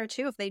practitioner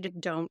too. If they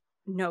just don't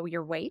know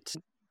your weight,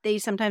 they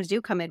sometimes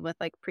do come in with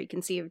like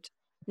preconceived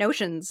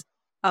notions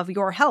of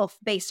your health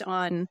based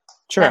on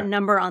that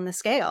number on the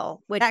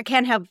scale, which that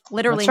can have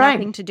literally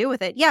nothing to do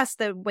with it. Yes,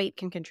 the weight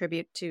can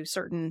contribute to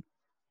certain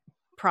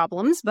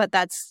problems, but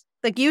that's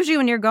like usually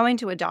when you're going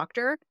to a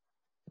doctor,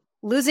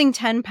 losing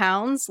 10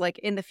 pounds like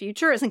in the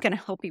future isn't going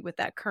to help you with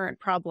that current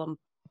problem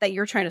that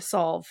you're trying to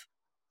solve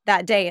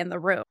that day in the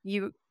room.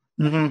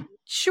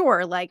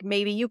 Sure, like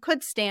maybe you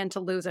could stand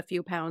to lose a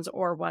few pounds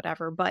or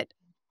whatever, but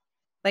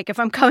like if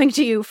I'm coming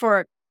to you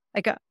for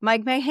like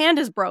my hand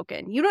is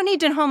broken, you don't need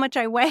to know how much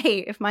I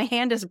weigh if my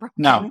hand is broken.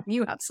 No,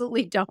 you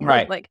absolutely don't.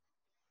 Right. Like,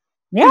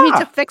 you need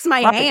to fix my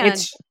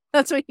hand.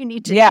 That's what you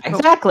need to do.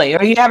 Exactly.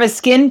 Or you have a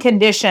skin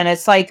condition.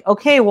 It's like,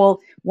 okay, well,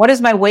 what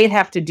does my weight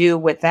have to do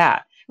with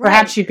that?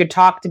 Perhaps you could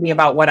talk to me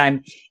about what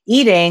I'm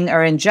eating or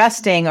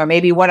ingesting, or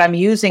maybe what I'm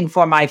using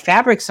for my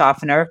fabric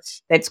softener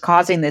that's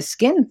causing this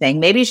skin thing.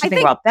 Maybe you should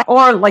think about that.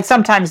 Or like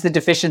sometimes the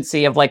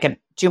deficiency of like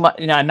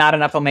not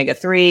enough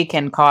omega-3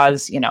 can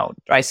cause,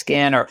 dry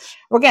skin, or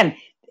again,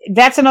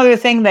 that's another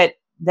thing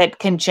that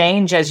can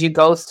change as you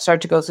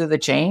start to go through the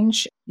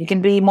change. You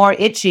can be more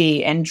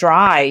itchy and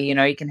dry.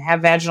 You can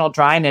have vaginal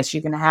dryness.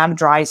 You can have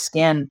dry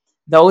skin.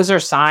 Those are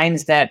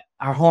signs that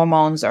our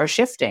hormones are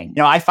shifting.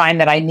 I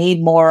find that I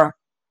need more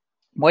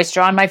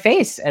moisture on my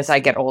face as I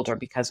get older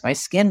because my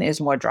skin is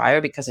more drier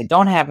because I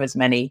don't have as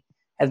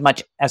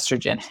much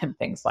estrogen and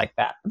things like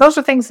that. Those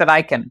are things that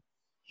I can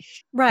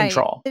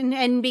control.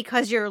 And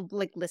because you're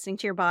like listening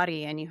to your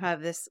body and you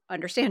have this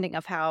understanding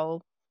of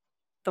how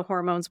the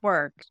hormones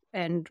work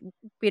and,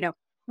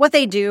 what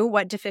they do,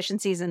 what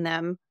deficiencies in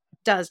them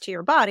does to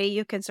your body,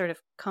 you can sort of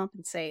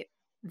compensate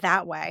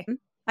that way.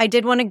 I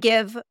did want to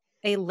give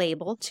a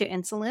label to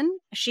insulin.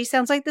 She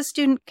sounds like the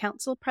student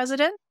council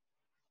president.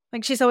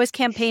 Like she's always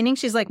campaigning.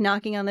 She's like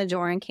knocking on the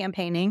door and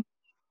campaigning,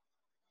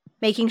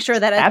 making sure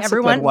that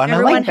everyone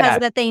has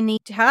that they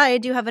need. Hi,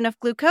 do you have enough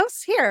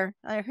glucose? Here,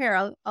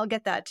 I'll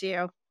get that to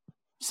you.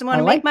 Just want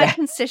to make my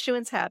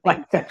constituents happy.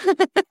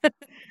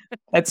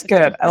 That's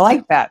good. I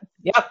like that.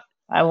 Yep,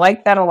 I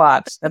like that a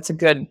lot. That's a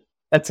good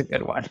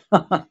one.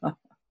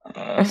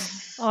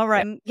 All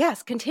right.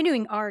 Yes,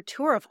 continuing our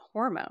tour of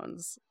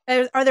hormones.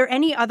 Are there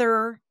any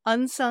other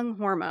unsung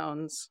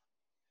hormones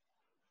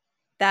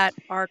that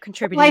are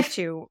contributing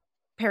to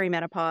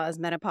perimenopause,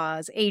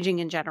 menopause, aging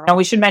in general?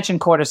 We should mention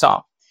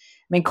cortisol.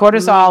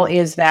 Cortisol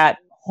is that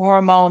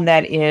hormone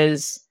that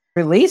is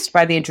released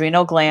by the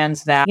adrenal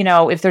glands that,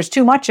 if there's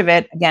too much of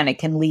it, again, it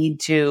can lead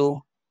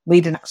to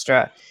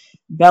extra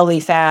belly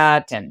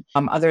fat and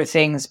other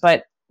things.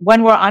 But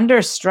when we're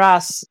under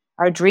stress,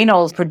 our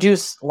adrenals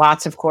produce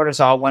lots of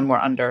cortisol when we're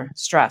under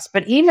stress.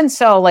 But even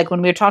so, like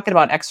when we were talking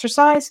about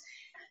exercise,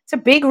 it's a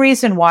big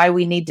reason why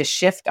we need to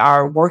shift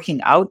our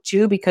working out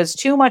too, because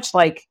too much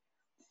like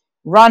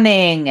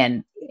running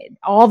and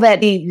all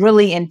that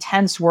really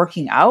intense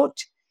working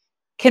out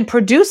can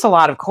produce a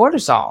lot of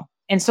cortisol.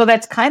 And so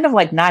that's kind of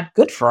like not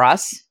good for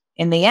us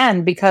in the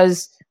end,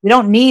 because we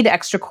don't need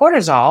extra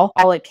cortisol.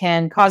 It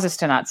can cause us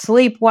to not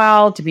sleep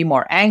well, to be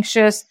more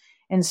anxious.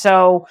 And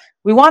so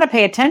we want to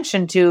pay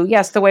attention to,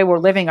 yes, the way we're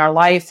living our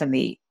life and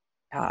the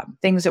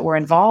things that we're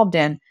involved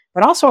in,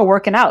 but also our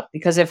working out,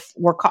 because if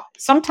we're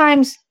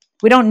sometimes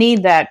we don't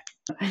need that.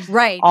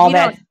 Right.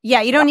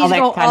 You don't need to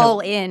go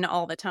all in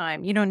all the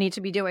time. You don't need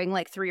to be doing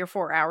like 3 or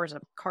 4 hours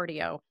of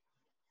cardio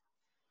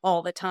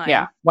all the time.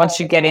 Yeah. Once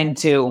you get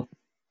into,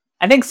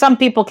 I think some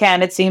people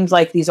can, it seems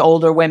like these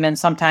older women,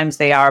 sometimes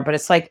they are, but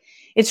it's like,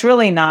 it's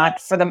really not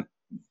for the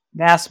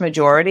vast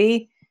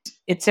majority.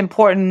 It's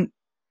important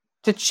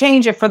to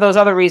change it for those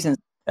other reasons,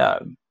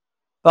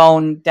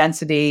 bone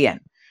density and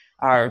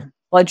our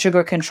blood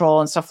sugar control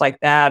and stuff like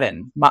that,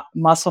 and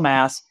muscle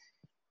mass,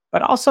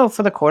 but also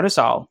for the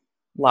cortisol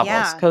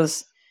levels.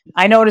 Because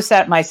I noticed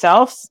that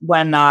myself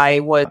when I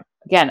was,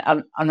 again,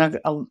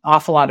 an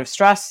awful lot of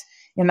stress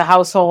in the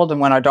household, and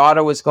when our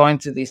daughter was going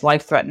through these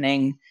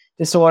life-threatening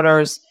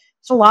disorders,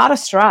 it's a lot of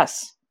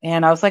stress.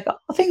 And I was like,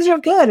 oh, things are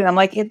good. And I'm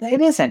like, it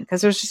isn't,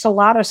 because there's just a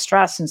lot of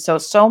stress. And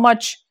so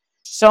much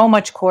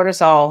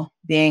cortisol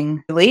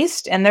being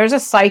released. And there's a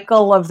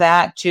cycle of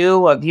that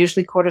too, of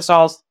usually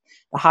cortisol's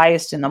the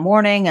highest in the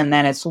morning, and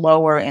then it's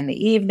lower in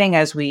the evening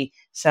as we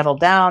settle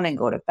down and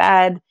go to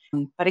bed.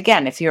 But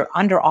again, if you're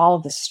under all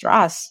of the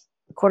stress,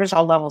 the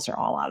cortisol levels are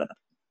all out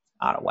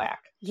of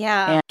whack.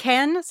 Yeah. And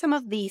can some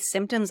of the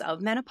symptoms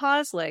of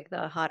menopause, like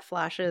the hot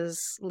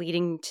flashes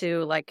leading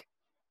to like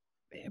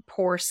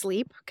poor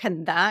sleep,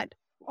 can that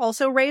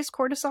also raise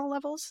cortisol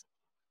levels?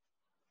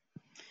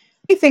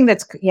 Anything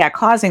that's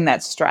causing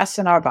that stress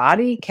in our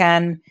body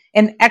can,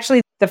 and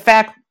actually the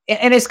fact,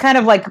 and it's kind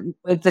of like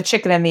the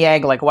chicken and the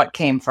egg, like what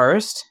came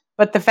first.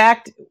 But the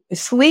fact,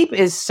 sleep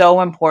is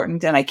so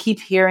important, and I keep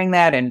hearing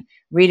that and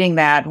reading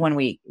that when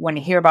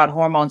you hear about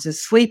hormones,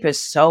 is sleep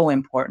is so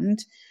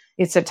important.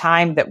 It's a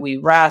time that we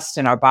rest,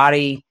 and our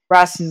body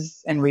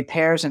rests and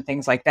repairs and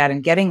things like that,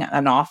 and getting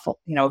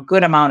a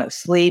good amount of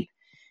sleep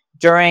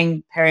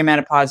during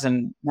perimenopause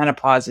and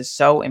menopause is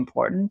so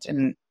important.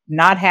 And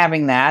not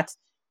having that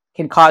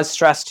can cause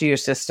stress to your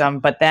system.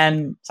 But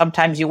then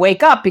sometimes you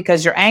wake up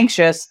because you're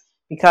anxious,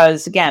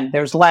 because again,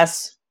 there's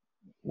less,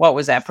 what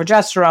was that,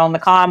 progesterone, the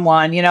calm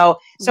one,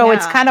 so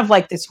It's kind of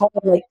like this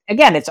whole,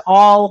 again, it's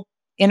all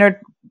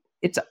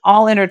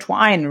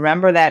intertwined.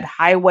 Remember that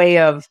highway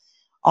of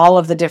all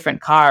of the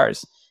different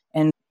cars.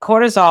 And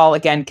cortisol,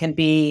 again, can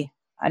be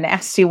a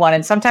nasty one.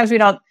 And sometimes we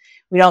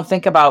don't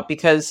think about,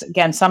 because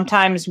again,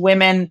 sometimes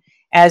women,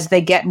 as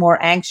they get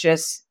more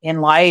anxious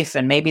in life,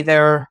 and maybe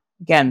they're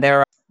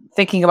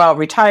thinking about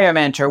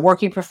retirement or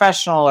working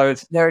professional, or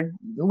they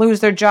lose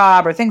their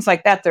job or things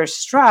like that, they're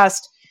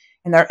stressed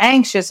and they're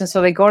anxious. And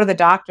so they go to the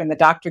doctor, and the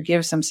doctor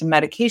gives them some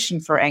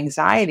medication for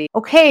anxiety.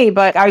 Okay,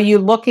 but are you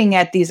looking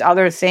at these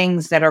other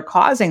things that are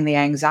causing the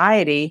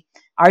anxiety?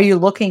 Are you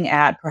looking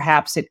at,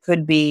 perhaps it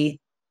could be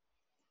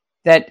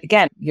that,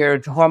 again,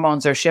 your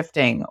hormones are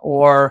shifting,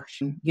 or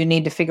you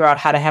need to figure out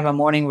how to have a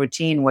morning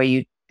routine where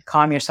you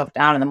calm yourself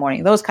down in the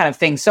morning, those kind of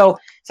things. So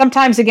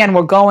sometimes, again,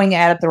 we're going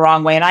at it the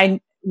wrong way. And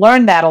I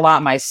learned that a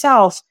lot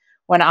myself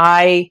when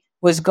I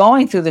was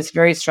going through this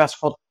very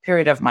stressful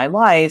period of my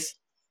life.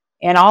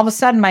 And all of a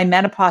sudden my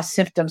menopause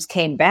symptoms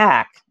came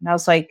back. And I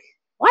was like,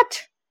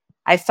 what?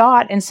 I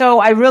thought. And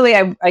so I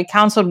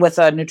counseled with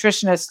a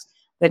nutritionist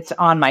that's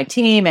on my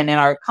team and in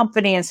our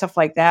company and stuff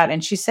like that.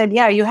 And she said,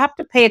 yeah, you have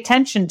to pay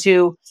attention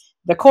to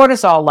the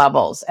cortisol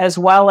levels, as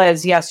well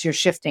as, yes, you're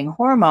shifting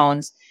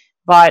hormones.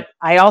 But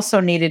I also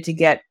needed to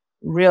get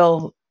a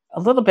little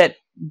bit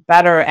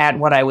better at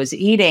what I was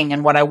eating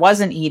and what I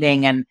wasn't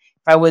eating. And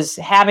if I was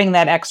having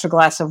that extra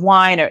glass of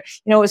wine, or,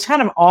 it was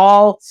kind of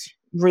all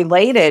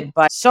related,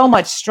 but so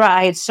much stress,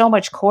 I had so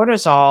much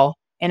cortisol,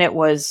 and it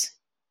was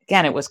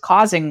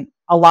causing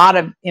a lot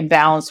of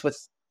imbalance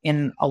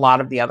in a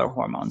lot of the other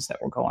hormones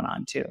that were going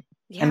on too.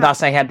 Yeah. And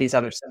thus I had these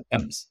other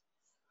symptoms.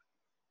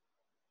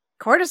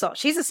 Cortisol,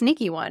 she's a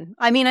sneaky one.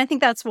 I mean, I think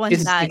that's one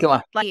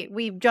that like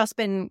we've just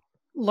been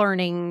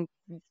learning,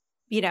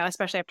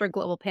 especially after a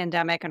global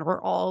pandemic, and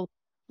we're all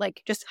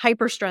like just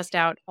hyper stressed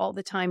out all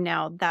the time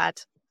now,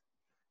 that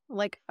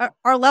like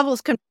our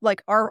levels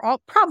are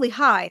all probably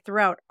high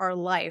throughout our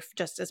life,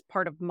 just as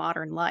part of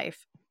modern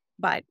life.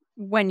 But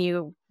when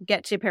you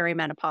get to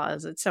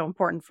perimenopause, it's so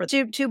important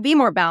to be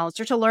more balanced,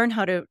 or to learn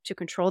how to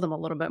control them a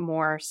little bit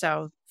more.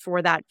 So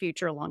for that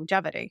future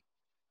longevity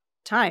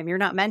time, you're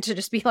not meant to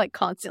just be like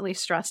constantly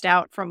stressed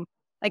out from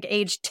like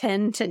age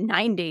 10 to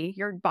 90.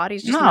 Your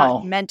body's just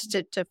not meant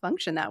to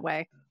function that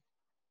way.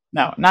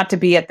 No, not to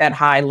be at that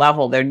high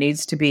level. There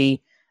needs to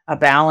be a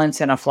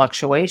balance and a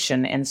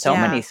fluctuation in so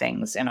many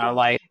things in our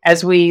life.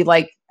 As we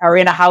like are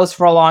in a house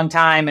for a long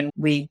time and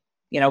we,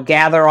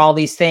 gather all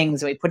these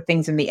things, we put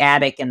things in the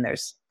attic and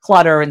there's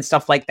clutter and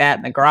stuff like that.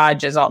 And the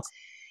garage is all,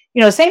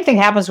 same thing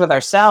happens with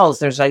our cells.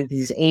 There's like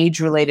these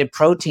age-related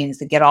proteins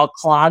that get all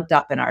clogged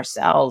up in our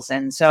cells.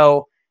 And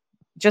so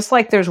just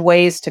like there's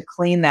ways to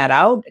clean that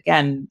out,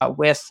 again,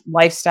 with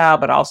lifestyle,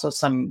 but also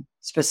some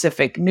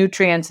specific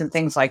nutrients and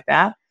things like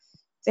that.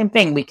 Same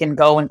thing. We can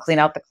go and clean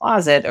out the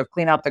closet or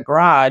clean out the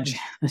garage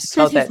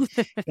so that,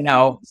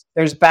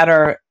 there's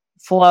better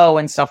flow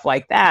and stuff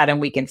like that. And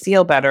we can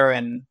feel better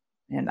and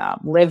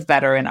live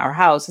better in our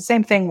house. The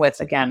same thing with,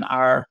 again,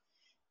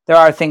 there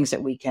are things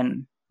that we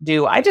can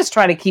do. I just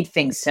try to keep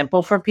things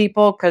simple for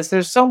people because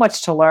there's so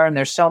much to learn.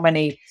 There's so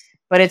many,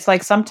 but it's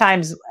like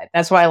sometimes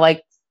that's why I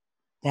like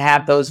to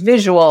have those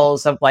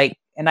visuals of like,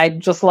 and I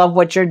just love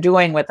what you're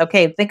doing with,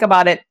 okay, think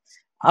about it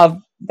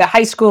of the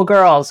high school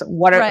girls.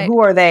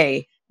 Who are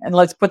they? And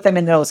let's put them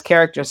in those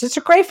characters. It's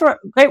a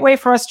great way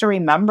for us to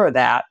remember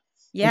that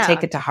and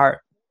take it to heart.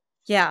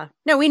 Yeah.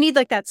 No, we need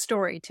like that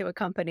story to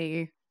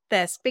accompany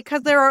this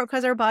because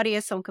our body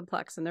is so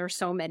complex and there are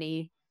so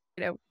many,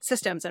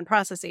 systems and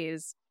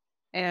processes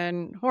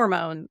and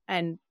hormone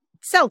and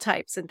cell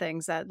types and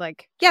things that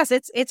like, yes,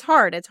 it's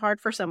hard. It's hard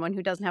for someone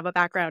who doesn't have a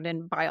background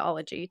in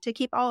biology to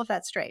keep all of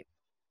that straight.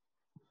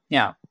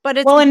 Yeah. But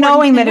it's and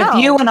knowing that if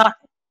you and I,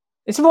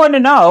 it's important to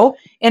know.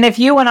 And if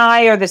you and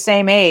I are the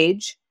same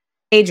age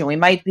and we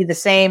might be the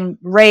same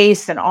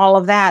race and all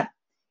of that,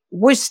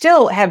 we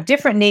still have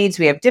different needs.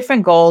 We have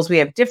different goals. We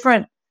have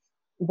different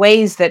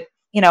ways that,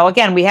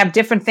 again, we have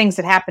different things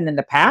that happened in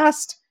the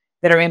past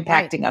that are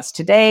impacting us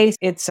today.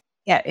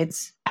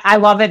 I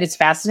love it. It's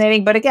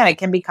fascinating. But again, it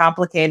can be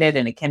complicated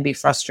and it can be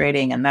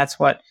frustrating. And that's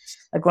what,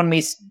 like when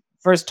we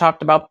first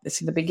talked about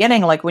this in the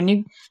beginning, like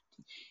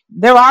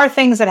there are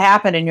things that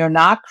happen and you're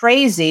not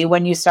crazy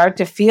when you start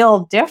to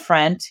feel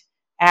different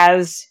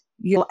as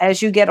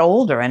you get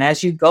older and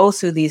as you go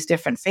through these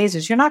different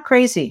phases. You're not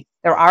crazy.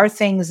 There are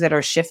things that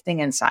are shifting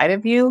inside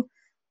of you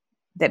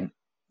that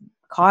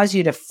cause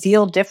you to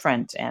feel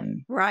different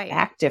and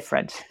act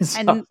different and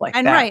stuff like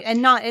that. Right.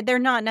 And they're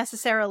not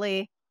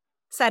necessarily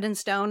set in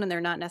stone and they're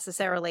not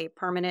necessarily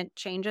permanent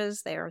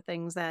changes. They are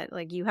things that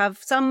like you have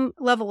some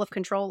level of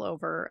control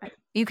over.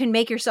 You can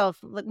make yourself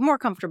look more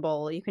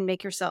comfortable. You can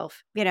make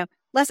yourself,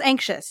 less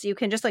anxious. You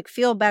can just like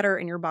feel better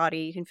in your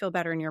body. You can feel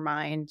better in your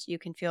mind. You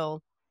can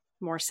feel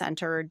more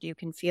centered. You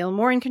can feel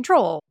more in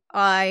control.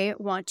 I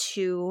want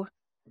to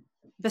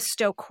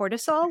bestow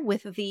cortisol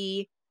with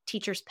the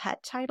teacher's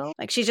pet title.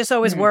 Like she's just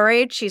always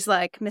worried. She's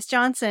like, Miss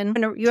Johnson,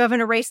 you haven't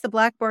erased the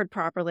blackboard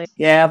properly.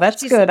 Yeah,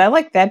 that's good. I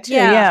like that too.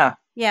 Yeah.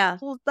 Yeah.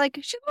 Well, like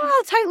she's a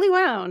little tightly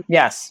wound.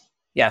 Yes,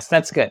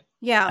 that's good.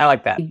 Yeah. I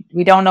like that.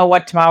 We don't know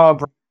what tomorrow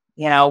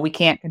brings. We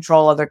can't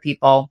control other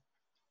people.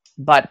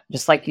 But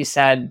just like you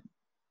said,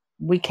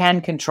 we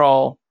can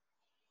control.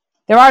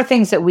 There are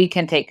things that we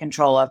can take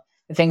control of,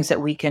 the things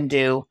that we can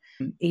do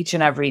each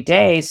and every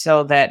day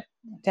so that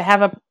to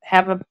have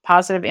a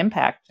positive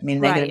impact. I mean,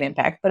 negative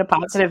impact, but a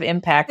positive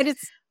impact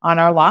on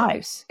our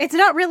lives. It's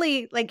not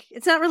really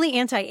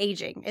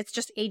anti-aging. It's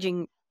just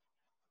aging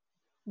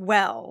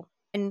well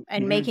and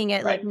making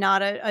it like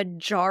not a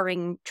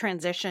jarring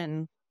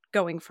transition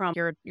going from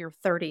your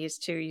 30s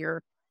to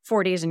your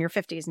 40s and your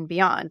 50s and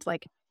beyond.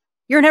 Like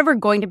you're never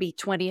going to be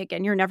 20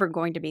 again. You're never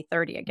going to be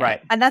 30 again.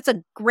 Right. And that's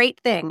a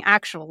great thing,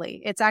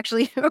 actually. It's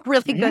actually a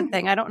really good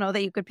thing. I don't know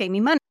that you could pay me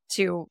money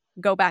to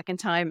go back in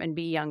time and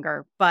be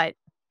younger, but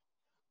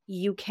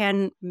you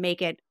can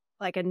make it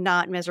like a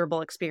not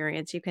miserable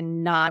experience. You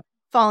can not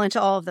fall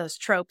into all of those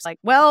tropes like,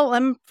 well,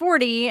 I'm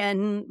 40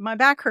 and my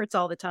back hurts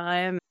all the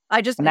time.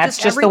 And that's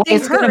just the way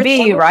it's going to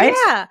be, right?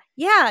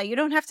 Yeah. You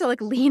don't have to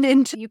like lean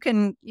into, you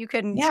can.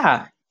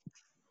 Yeah.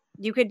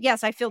 You could,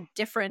 yes, I feel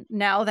different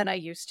now than I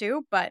used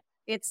to, but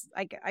it's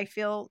like, I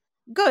feel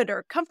good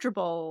or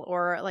comfortable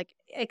or like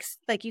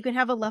you can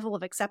have a level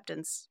of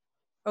acceptance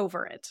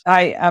over it.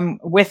 I am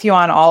with you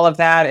on all of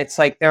that. It's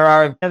like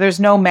there's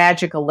no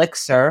magic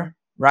elixir,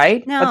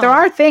 right? No. But there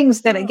are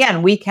things that,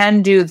 again, we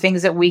can do,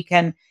 things that we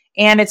can,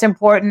 and it's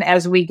important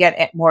as we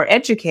get more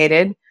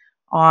educated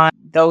on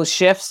those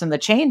shifts and the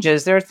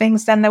changes, there are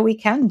things then that we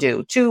can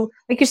do to,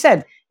 like you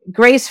said,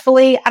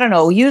 gracefully, I don't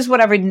know, use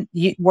whatever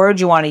word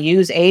you want to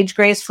use, age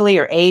gracefully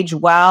or age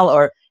well,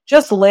 or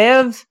just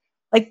live.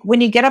 Like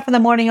when you get up in the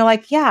morning, you're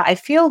like, yeah, I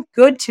feel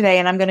good today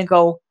and I'm going to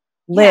go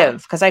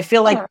live. Because I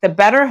feel like the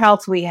better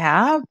health we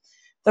have,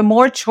 the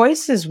more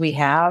choices we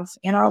have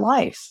in our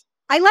life.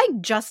 I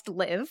like just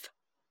live.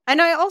 And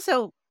I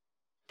also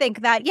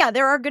think that,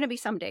 there are going to be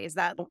some days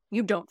that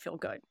you don't feel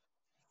good.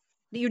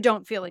 You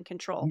don't feel in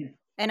control.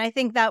 And I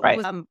think that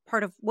was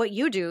part of what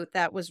you do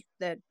that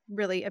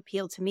really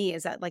appealed to me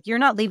is that like, you're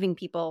not leaving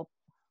people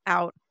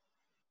out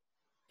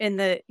in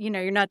the,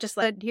 you're not just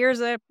like, here's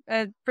a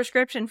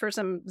prescription for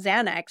some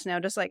Xanax now,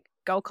 just like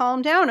go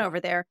calm down over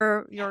there.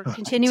 Or you're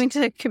continuing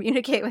to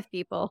communicate with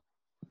people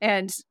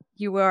and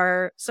you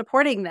are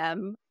supporting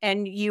them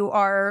and you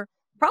are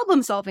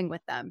problem solving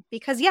with them.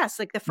 Because yes,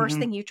 like the first Mhm.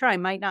 thing you try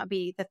might not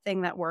be the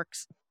thing that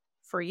works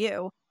for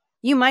you.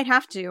 You might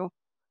have to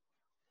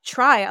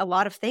try a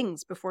lot of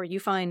things before you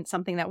find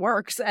something that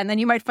works. And then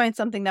you might find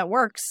something that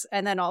works.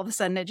 And then all of a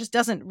sudden it just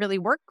doesn't really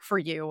work for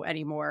you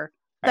anymore.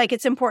 Like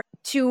it's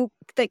important to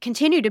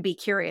continue to be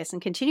curious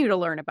and continue to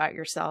learn about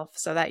yourself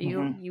so that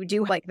you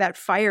do like that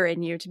fire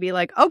in you to be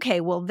like,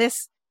 okay, well,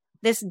 this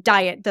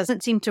diet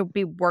doesn't seem to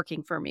be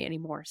working for me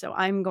anymore. So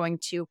I'm going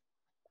to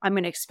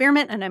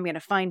experiment and I'm going to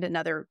find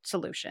another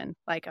solution.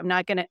 Like I'm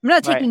not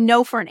taking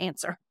no for an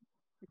answer.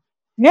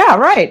 Yeah,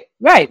 right.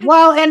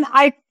 Well, and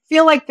I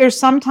feel like there's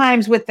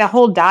sometimes with the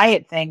whole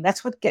diet thing,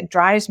 that's what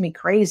drives me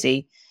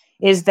crazy,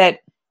 is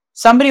that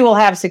somebody will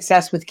have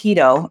success with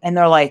keto and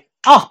they're like,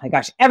 oh my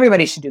gosh,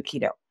 everybody should do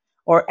keto,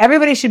 or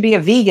everybody should be a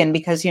vegan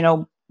because,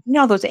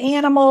 those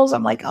animals.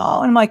 I'm like, oh,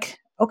 and I'm like,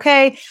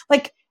 okay,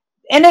 like,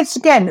 and it's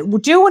again,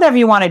 do whatever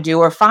you want to do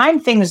or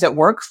find things that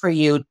work for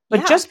you.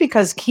 But just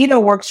because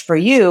keto works for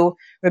you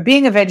or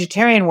being a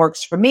vegetarian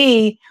works for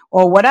me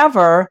or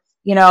whatever,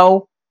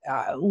 low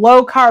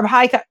carb,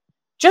 high carb,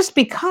 just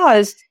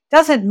because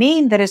doesn't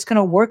mean that it's going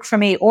to work for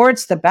me or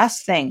it's the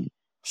best thing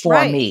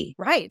for me.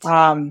 Right.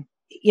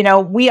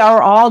 We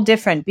are all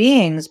different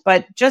beings,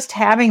 but just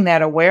having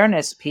that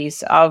awareness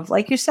piece of,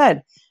 like you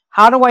said,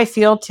 how do I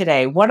feel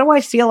today? What do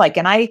I feel like?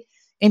 And I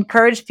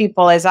encourage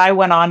people as I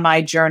went on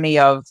my journey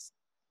of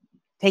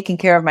taking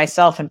care of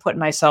myself and putting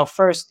myself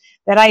first,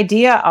 that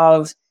idea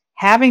of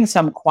having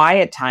some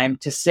quiet time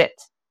to sit,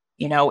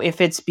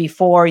 if it's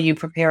before you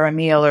prepare a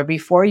meal or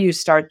before you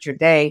start your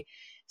day,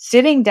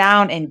 sitting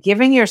down and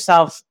giving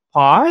yourself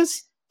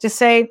pause to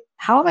say,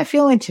 how am I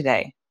feeling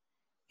today?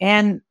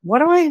 And what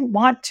do I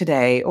want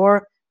today?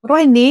 Or what do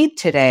I need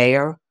today?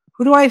 Or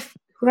who do I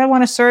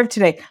want to serve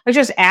today? Like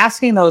just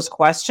asking those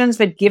questions,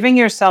 but giving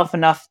yourself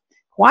enough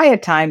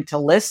quiet time to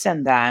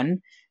listen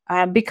then.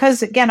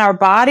 Because again, our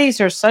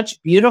bodies are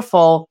such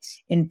beautiful,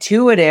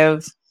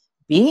 intuitive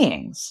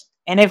beings.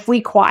 And if we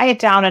quiet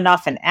down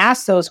enough and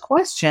ask those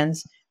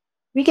questions,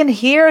 we can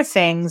hear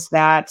things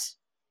that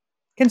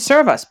can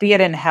serve us, be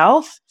it in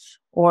health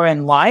or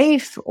in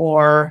life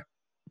or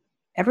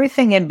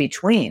everything in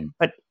between.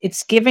 But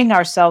it's giving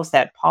ourselves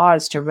that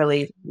pause to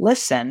really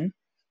listen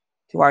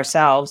to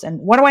ourselves. And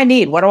what do I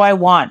need? What do I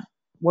want?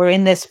 We're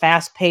in this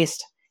fast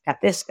paced, got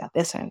this,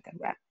 and got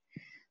that.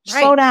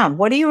 Slow down.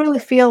 What do you really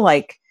feel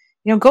like?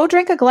 Go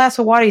drink a glass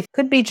of water. It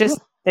could be just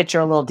that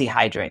you're a little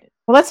dehydrated.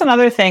 Well, that's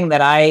another thing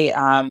that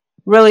I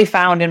really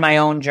found in my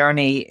own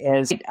journey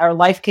is our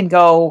life can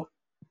go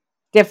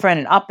different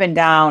and up and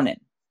down and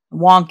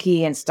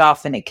wonky and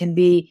stuff. And it can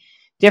be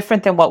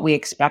different than what we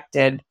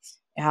expected.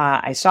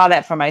 I saw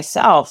that for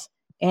myself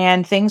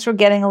and things were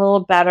getting a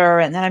little better.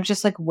 And then I'm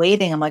just like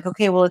waiting. I'm like,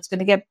 okay, well, it's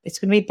going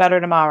to be better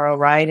tomorrow,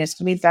 right? It's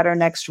going to be better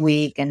next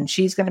week. And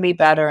she's going to be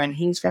better and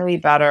he's going to be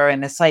better.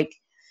 And it's like,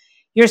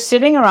 you're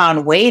sitting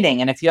around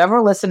waiting. And if you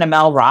ever listen to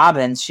Mel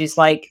Robbins, she's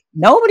like,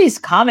 nobody's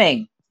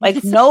coming.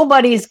 Like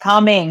nobody's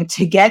coming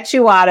to get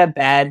you out of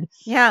bed,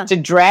 to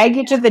drag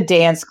you to the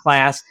dance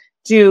class,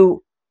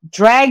 to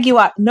drag you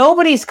out.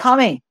 Nobody's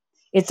coming.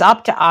 It's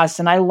up to us.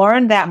 And I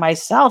learned that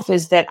myself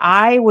is that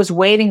I was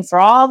waiting for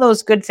all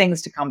those good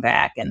things to come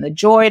back and the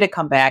joy to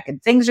come back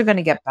and things are going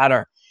to get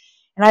better.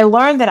 And I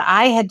learned that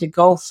I had to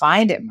go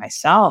find it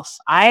myself.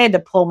 I had to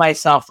pull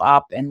myself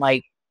up and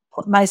like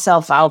put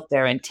myself out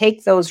there and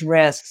take those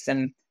risks.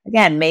 And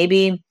again,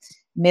 maybe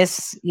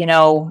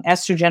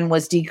estrogen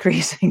was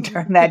decreasing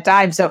during that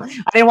time. So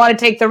I didn't want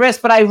to take the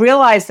risk, but I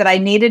realized that I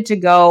needed to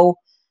go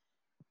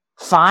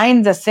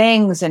find the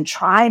things and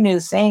try new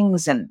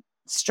things and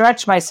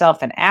stretch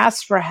myself and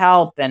ask for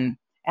help and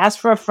ask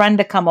for a friend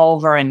to come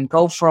over and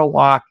go for a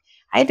walk.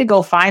 I had to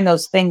go find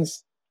those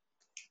things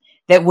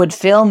that would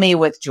fill me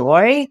with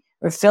joy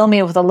or fill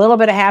me with a little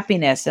bit of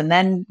happiness and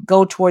then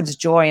go towards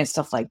joy and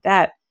stuff like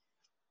that.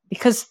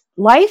 Because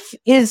life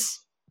is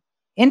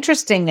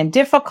interesting and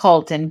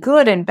difficult and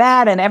good and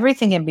bad and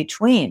everything in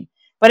between.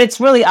 But it's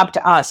really up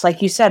to us.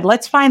 Like you said,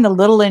 let's find the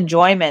little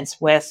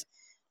enjoyments with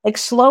like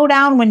slow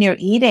down when you're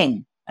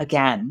eating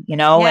again,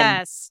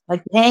 Yes. And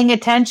like paying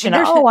attention.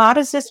 Oh, how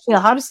does this feel?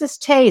 How does this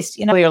taste?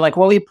 You're like,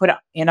 what we put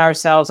in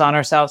ourselves, on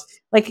ourselves,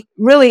 like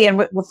really.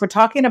 And if we're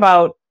talking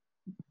about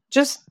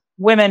just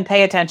women,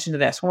 pay attention to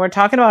this. When we're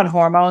talking about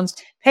hormones,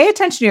 pay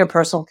attention to your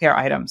personal care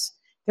items.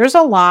 There's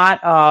a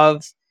lot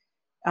of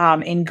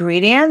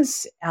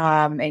ingredients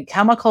and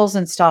chemicals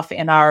and stuff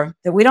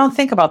that we don't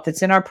think about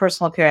that's in our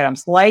personal care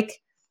items. Like,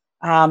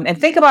 and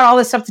think about all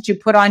the stuff that you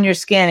put on your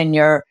skin and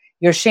your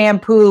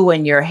shampoo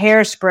and your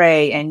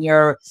hairspray and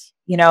your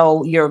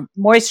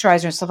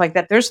moisturizer and stuff like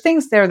that. There's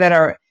things there that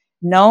are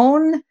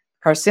known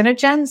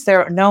carcinogens.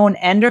 They're known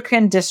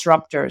endocrine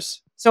disruptors.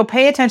 So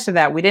pay attention to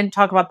that. We didn't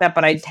talk about that,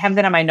 but I have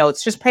that in my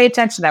notes. Just pay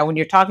attention to that when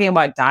you're talking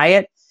about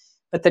diet,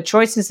 but the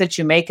choices that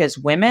you make as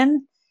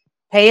women,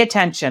 pay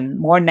attention.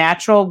 More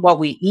natural what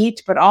we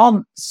eat, but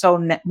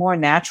also more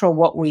natural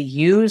what we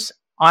use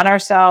on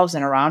ourselves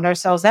and around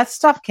ourselves. That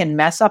stuff can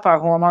mess up our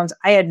hormones.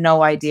 I had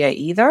no idea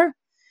either.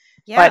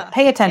 Yeah, but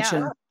pay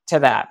attention to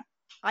that.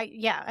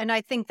 And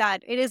I think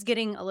that it is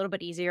getting a little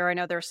bit easier. I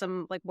know there's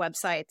some like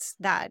websites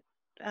that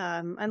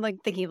I'm like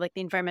thinking of like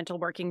the Environmental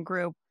Working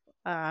Group.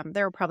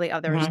 There are probably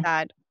others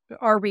that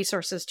are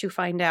resources to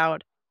find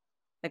out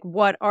like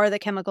what are the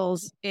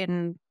chemicals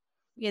in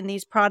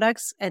these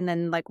products, and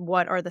then like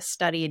what are the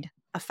studied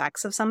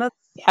effects of some of them.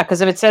 Yeah,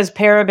 because if it says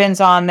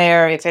parabens on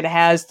there, if it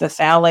has the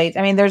phthalates,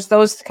 I mean, there's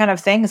those kind of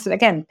things that,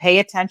 again, pay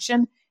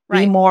attention,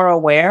 be more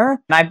aware.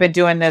 And I've been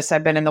doing this.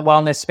 I've been in the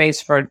wellness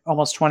space for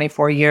almost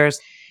 24 years.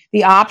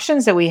 The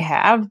options that we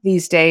have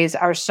these days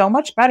are so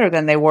much better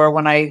than they were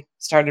when I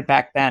started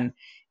back then.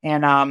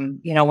 And,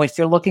 if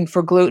you're looking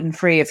for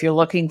gluten-free, if you're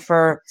looking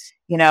for,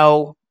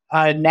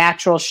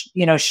 natural,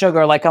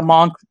 sugar like a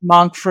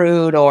monk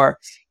fruit or,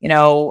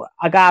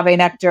 agave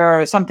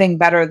nectar or something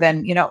better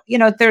than,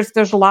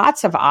 there's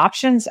lots of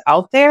options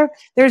out there.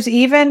 There's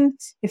even,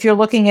 if you're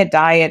looking at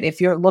diet, if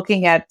you're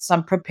looking at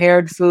some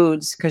prepared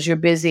foods because you're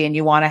busy and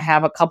you want to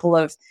have a couple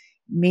of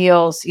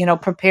meals,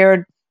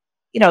 prepared,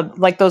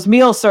 like those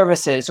meal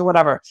services or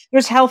whatever,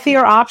 there's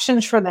healthier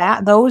options for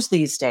those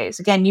these days.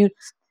 Again,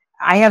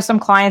 I have some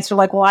clients who are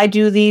like, well, I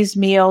do these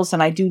meals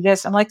and I do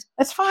this. I'm like,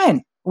 that's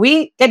fine.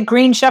 We get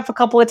Green Chef a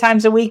couple of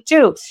times a week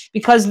too,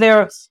 because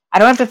I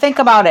don't have to think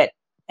about it.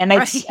 And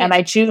I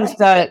choose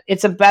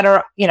it's a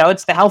better,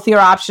 it's the healthier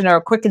option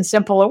or quick and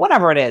simple or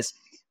whatever it is.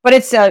 But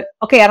it's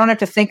okay, I don't have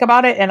to think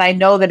about it. And I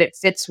know that it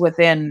fits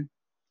within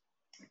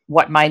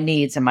what my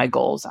needs and my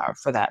goals are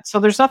for that. So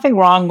there's nothing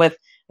wrong with,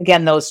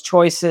 again, those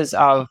choices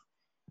of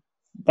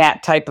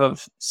that type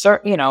of,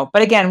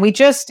 but again,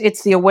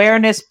 it's the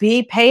awareness,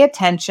 pay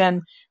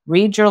attention,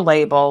 read your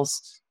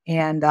labels,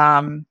 and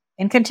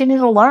continue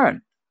to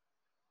learn.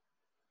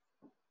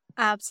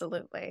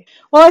 Absolutely.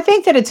 Well, I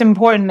think that it's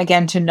important,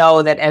 again, to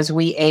know that as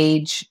we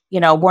age,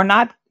 we're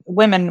not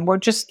women,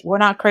 we're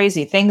not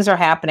crazy. Things are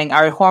happening.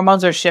 Our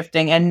hormones are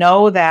shifting, and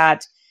know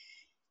that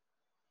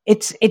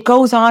it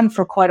goes on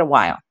for quite a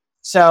while.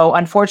 So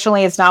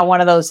unfortunately, it's not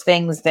one of those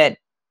things that,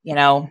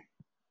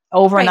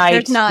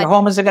 overnight your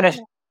hormones are going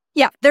to,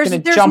 there's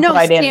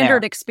no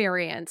standard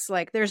experience.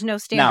 Like there's no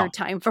standard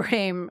time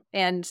frame,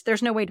 and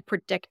there's no way to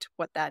predict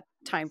what that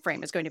time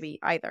frame is going to be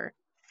either.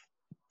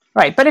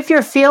 Right. But if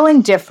you're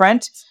feeling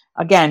different,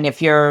 again, if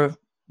your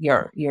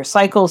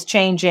cycle's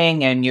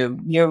changing and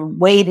your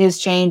weight is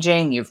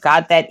changing, you've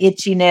got that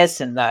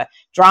itchiness and the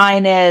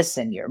dryness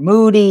and you're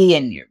moody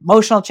and your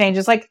emotional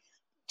changes, like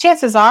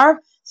chances are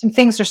some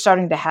things are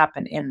starting to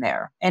happen in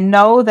there. And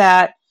know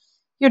that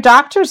your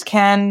doctors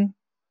can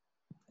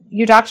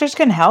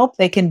help.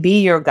 They can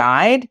be your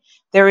guide.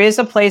 There is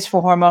a place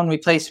for hormone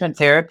replacement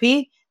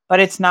therapy,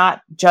 but it's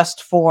not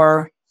just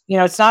for,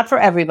 it's not for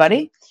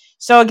everybody.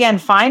 So again,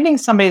 finding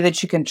somebody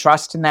that you can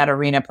trust in that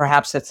arena,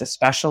 perhaps it's a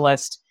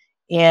specialist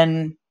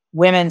in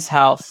women's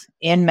health,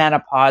 in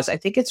menopause. I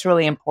think it's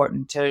really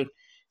important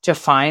to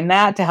find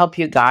that, to help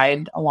you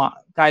guide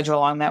you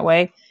along that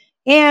way.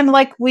 And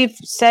like we've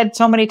said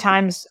so many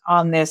times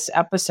on this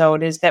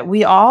episode, is that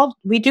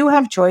we do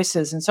have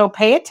choices. And so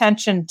pay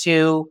attention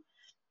to,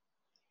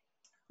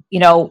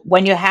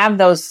 when you have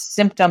those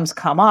symptoms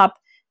come up,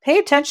 pay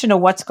attention to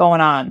what's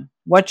going on,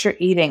 what you're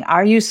eating.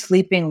 Are you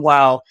sleeping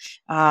well?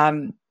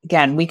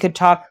 Again, we could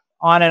talk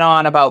on and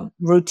on about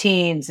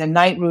routines and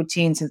night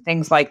routines and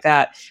things like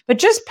that, but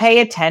just pay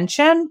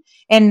attention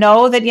and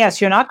know that, yes,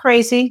 you're not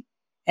crazy,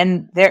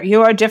 and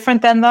you are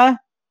different than the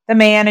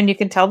man, and you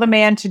can tell the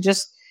man to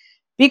just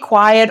be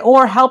quiet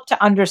or help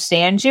to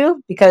understand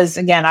you. Because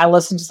again, I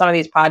listen to some of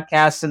these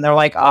podcasts and they're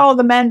like, oh,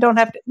 the men don't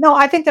have to. No,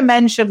 I think the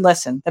men should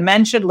listen. The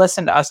men should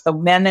listen to us, the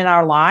men in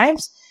our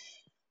lives,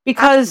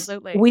 because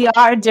we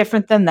are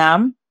different than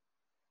them.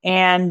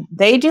 And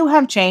they do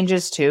have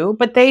changes too,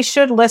 but they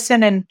should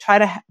listen and try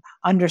to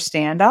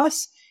understand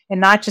us and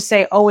not just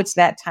say, oh, it's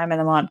that time of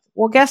the month.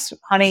 Well, guess,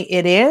 honey,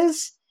 it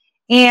is.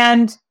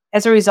 And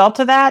as a result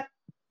of that,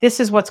 this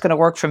is what's going to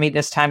work for me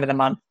this time of the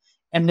month.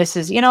 And this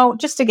is,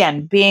 just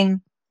again, being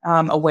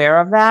aware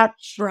of that.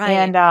 Right.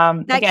 And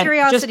that again,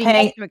 curiosity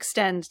needs to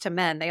extend to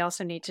men. They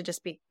also need to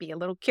just be a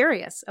little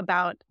curious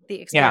about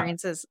the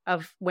experiences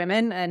of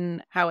women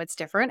and how it's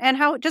different, and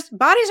how just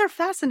bodies are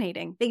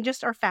fascinating. They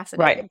just are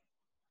fascinating.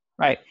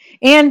 Right.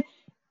 And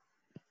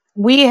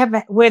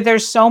where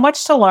there's so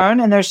much to learn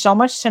and there's so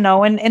much to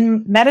know,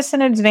 and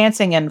medicine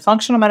advancing and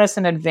functional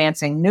medicine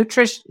advancing,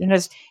 nutrition,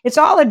 it's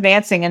all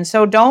advancing. And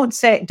so don't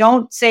say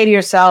to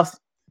yourself,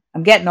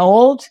 I'm getting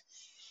old.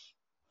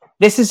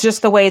 This is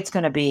just the way it's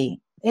going to be.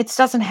 It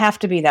doesn't have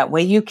to be that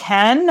way. You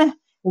can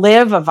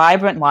live a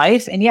vibrant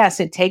life. And yes,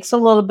 it takes a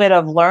little bit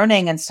of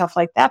learning and stuff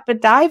like that,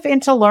 but dive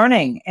into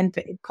learning and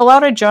pull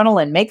out a journal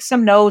and make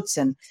some notes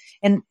and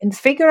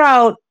figure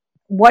out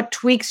what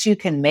tweaks you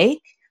can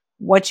make,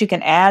 what you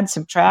can add,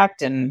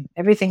 subtract, and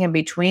everything in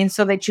between,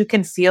 so that you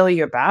can feel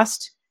your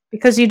best.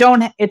 Because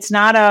it's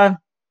not a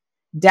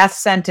death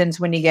sentence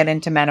when you get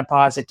into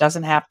menopause. It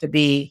doesn't have to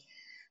be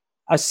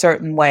a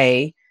certain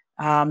way,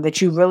 that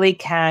you really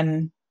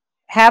can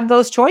have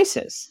those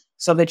choices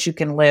so that you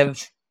can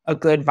live a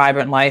good,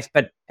 vibrant life.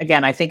 But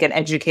again, I think an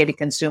educated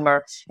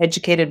consumer,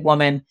 educated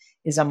woman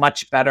is a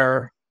much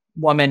better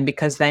woman,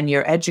 because then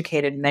you're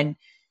educated, and then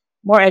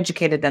more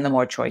educated, then the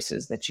more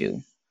choices that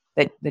you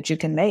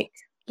can make.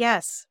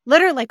 Yes.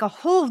 Literally, like a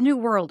whole new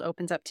world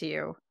opens up to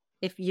you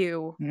if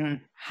you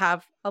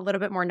have a little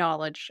bit more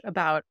knowledge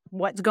about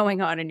what's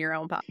going on in your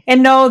own body.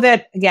 And know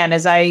that, again,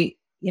 as I,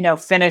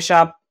 finish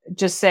up,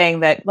 just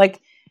saying that,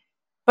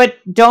 but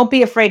don't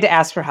be afraid to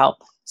ask for help.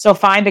 So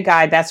find a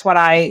guide. That's why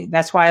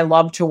I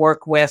love to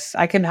work with.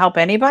 I can help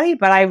anybody,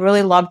 but I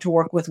really love to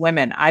work with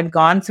women. I've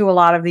gone through a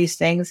lot of these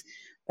things.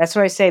 That's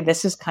why I say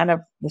this is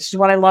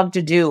what I love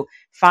to do.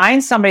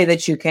 Find somebody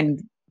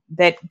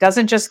that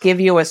doesn't just give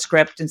you a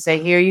script and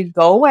say, here you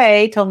go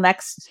away till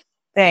next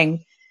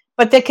thing,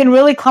 but that can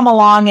really come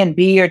along and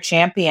be your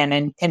champion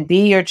and can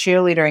be your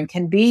cheerleader and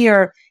can be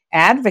your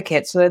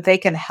advocate so that they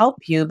can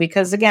help you.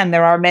 Because again,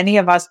 there are many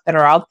of us that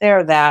are out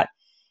there that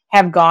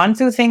have gone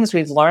through things,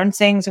 we've learned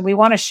things, and we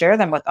want to share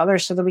them with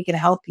others so that we can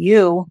help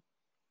you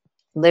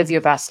live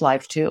your best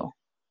life too.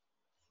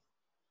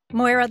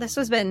 Moyra, this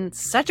has been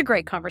such a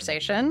great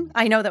conversation.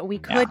 I know that we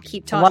could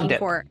keep talking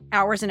for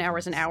hours and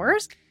hours and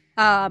hours.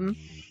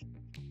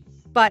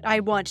 But I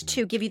want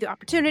to give you the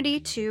opportunity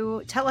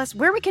to tell us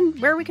where we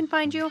can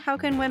find you. How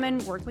can women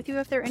work with you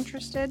if they're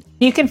interested?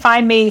 You can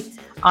find me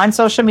on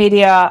social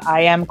media. I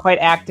am quite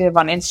active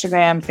on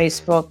Instagram,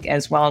 Facebook,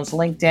 as well as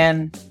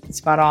LinkedIn. It's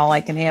about all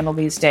I can handle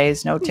these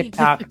days. No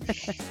TikTok.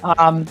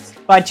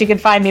 But you can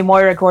find me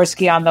Moyra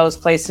Gorski on those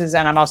places.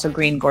 And I'm also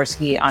Green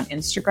Gorski on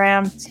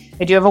Instagram.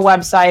 I do have a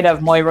website of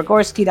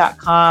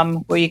moyragorski.com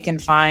where you can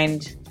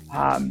find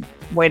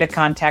way to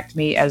contact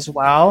me as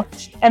well.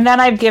 And then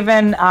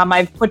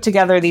I've put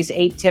together these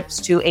 8 tips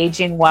to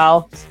aging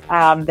well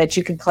that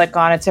you can click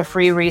on. It's a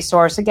free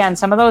resource. Again,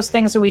 some of those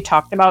things that we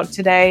talked about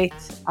today,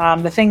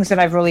 the things that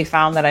I've really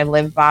found that I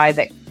live by,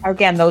 that are,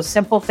 again, those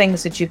simple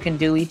things that you can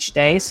do each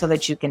day so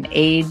that you can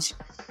age.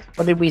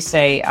 What did we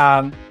say?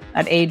 Not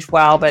age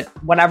well, but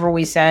whatever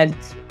we said,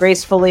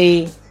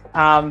 gracefully.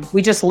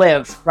 We just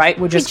live, right?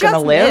 We're just going to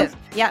live.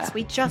 Yes,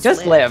 we just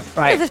live,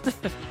 right?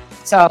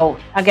 So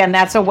again,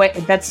 that's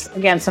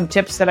again, some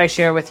tips that I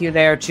share with you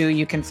there too.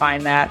 You can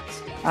find that.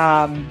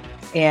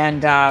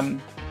 And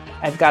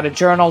I've got a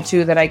journal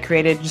too that I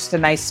created, just a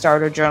nice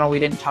starter journal. We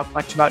didn't talk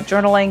much about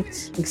journaling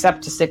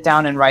except to sit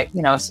down and write,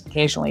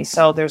 occasionally.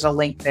 So there's a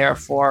link there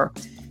for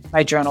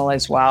my journal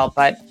as well.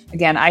 But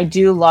again, I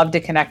do love to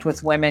connect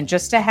with women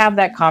just to have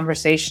that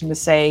conversation, to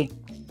say,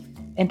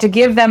 and to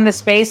give them the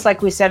space,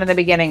 like we said in the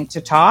beginning, to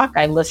talk.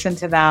 I listen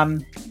to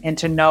them, and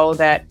to know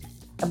that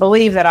I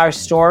believe that our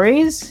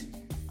stories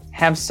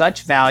have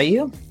such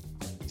value.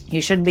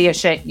 You shouldn't be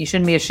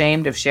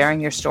ashamed of sharing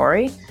your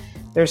story.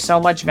 There's so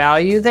much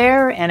value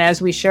there. And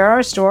as we share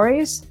our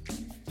stories,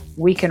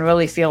 we can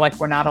really feel like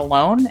we're not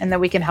alone, and that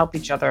we can help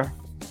each other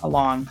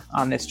along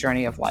on this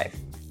journey of life.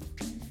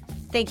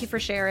 Thank you for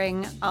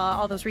sharing.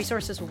 All those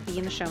resources will be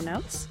in the show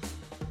notes.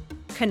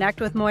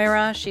 Connect with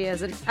Moyra. She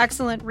is an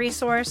excellent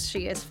resource.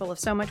 She is full of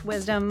so much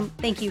wisdom.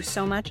 Thank you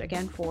so much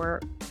again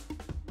for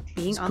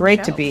being on the show. It's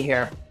great to be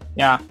here.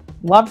 Yeah.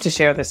 Love to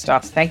share this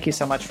stuff. Thank you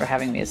so much for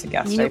having me as a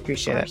guest. I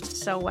appreciate it.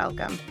 So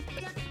welcome.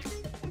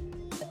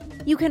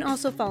 You can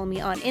also follow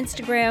me on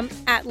Instagram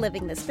at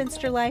Living the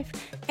Spinster Life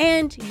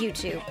and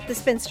YouTube, The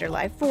Spinster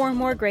Life, for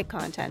more great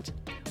content.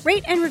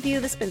 Rate and review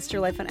The Spinster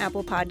Life on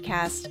Apple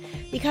Podcasts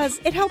because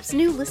it helps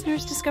new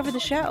listeners discover the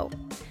show.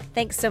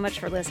 Thanks so much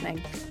for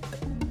listening.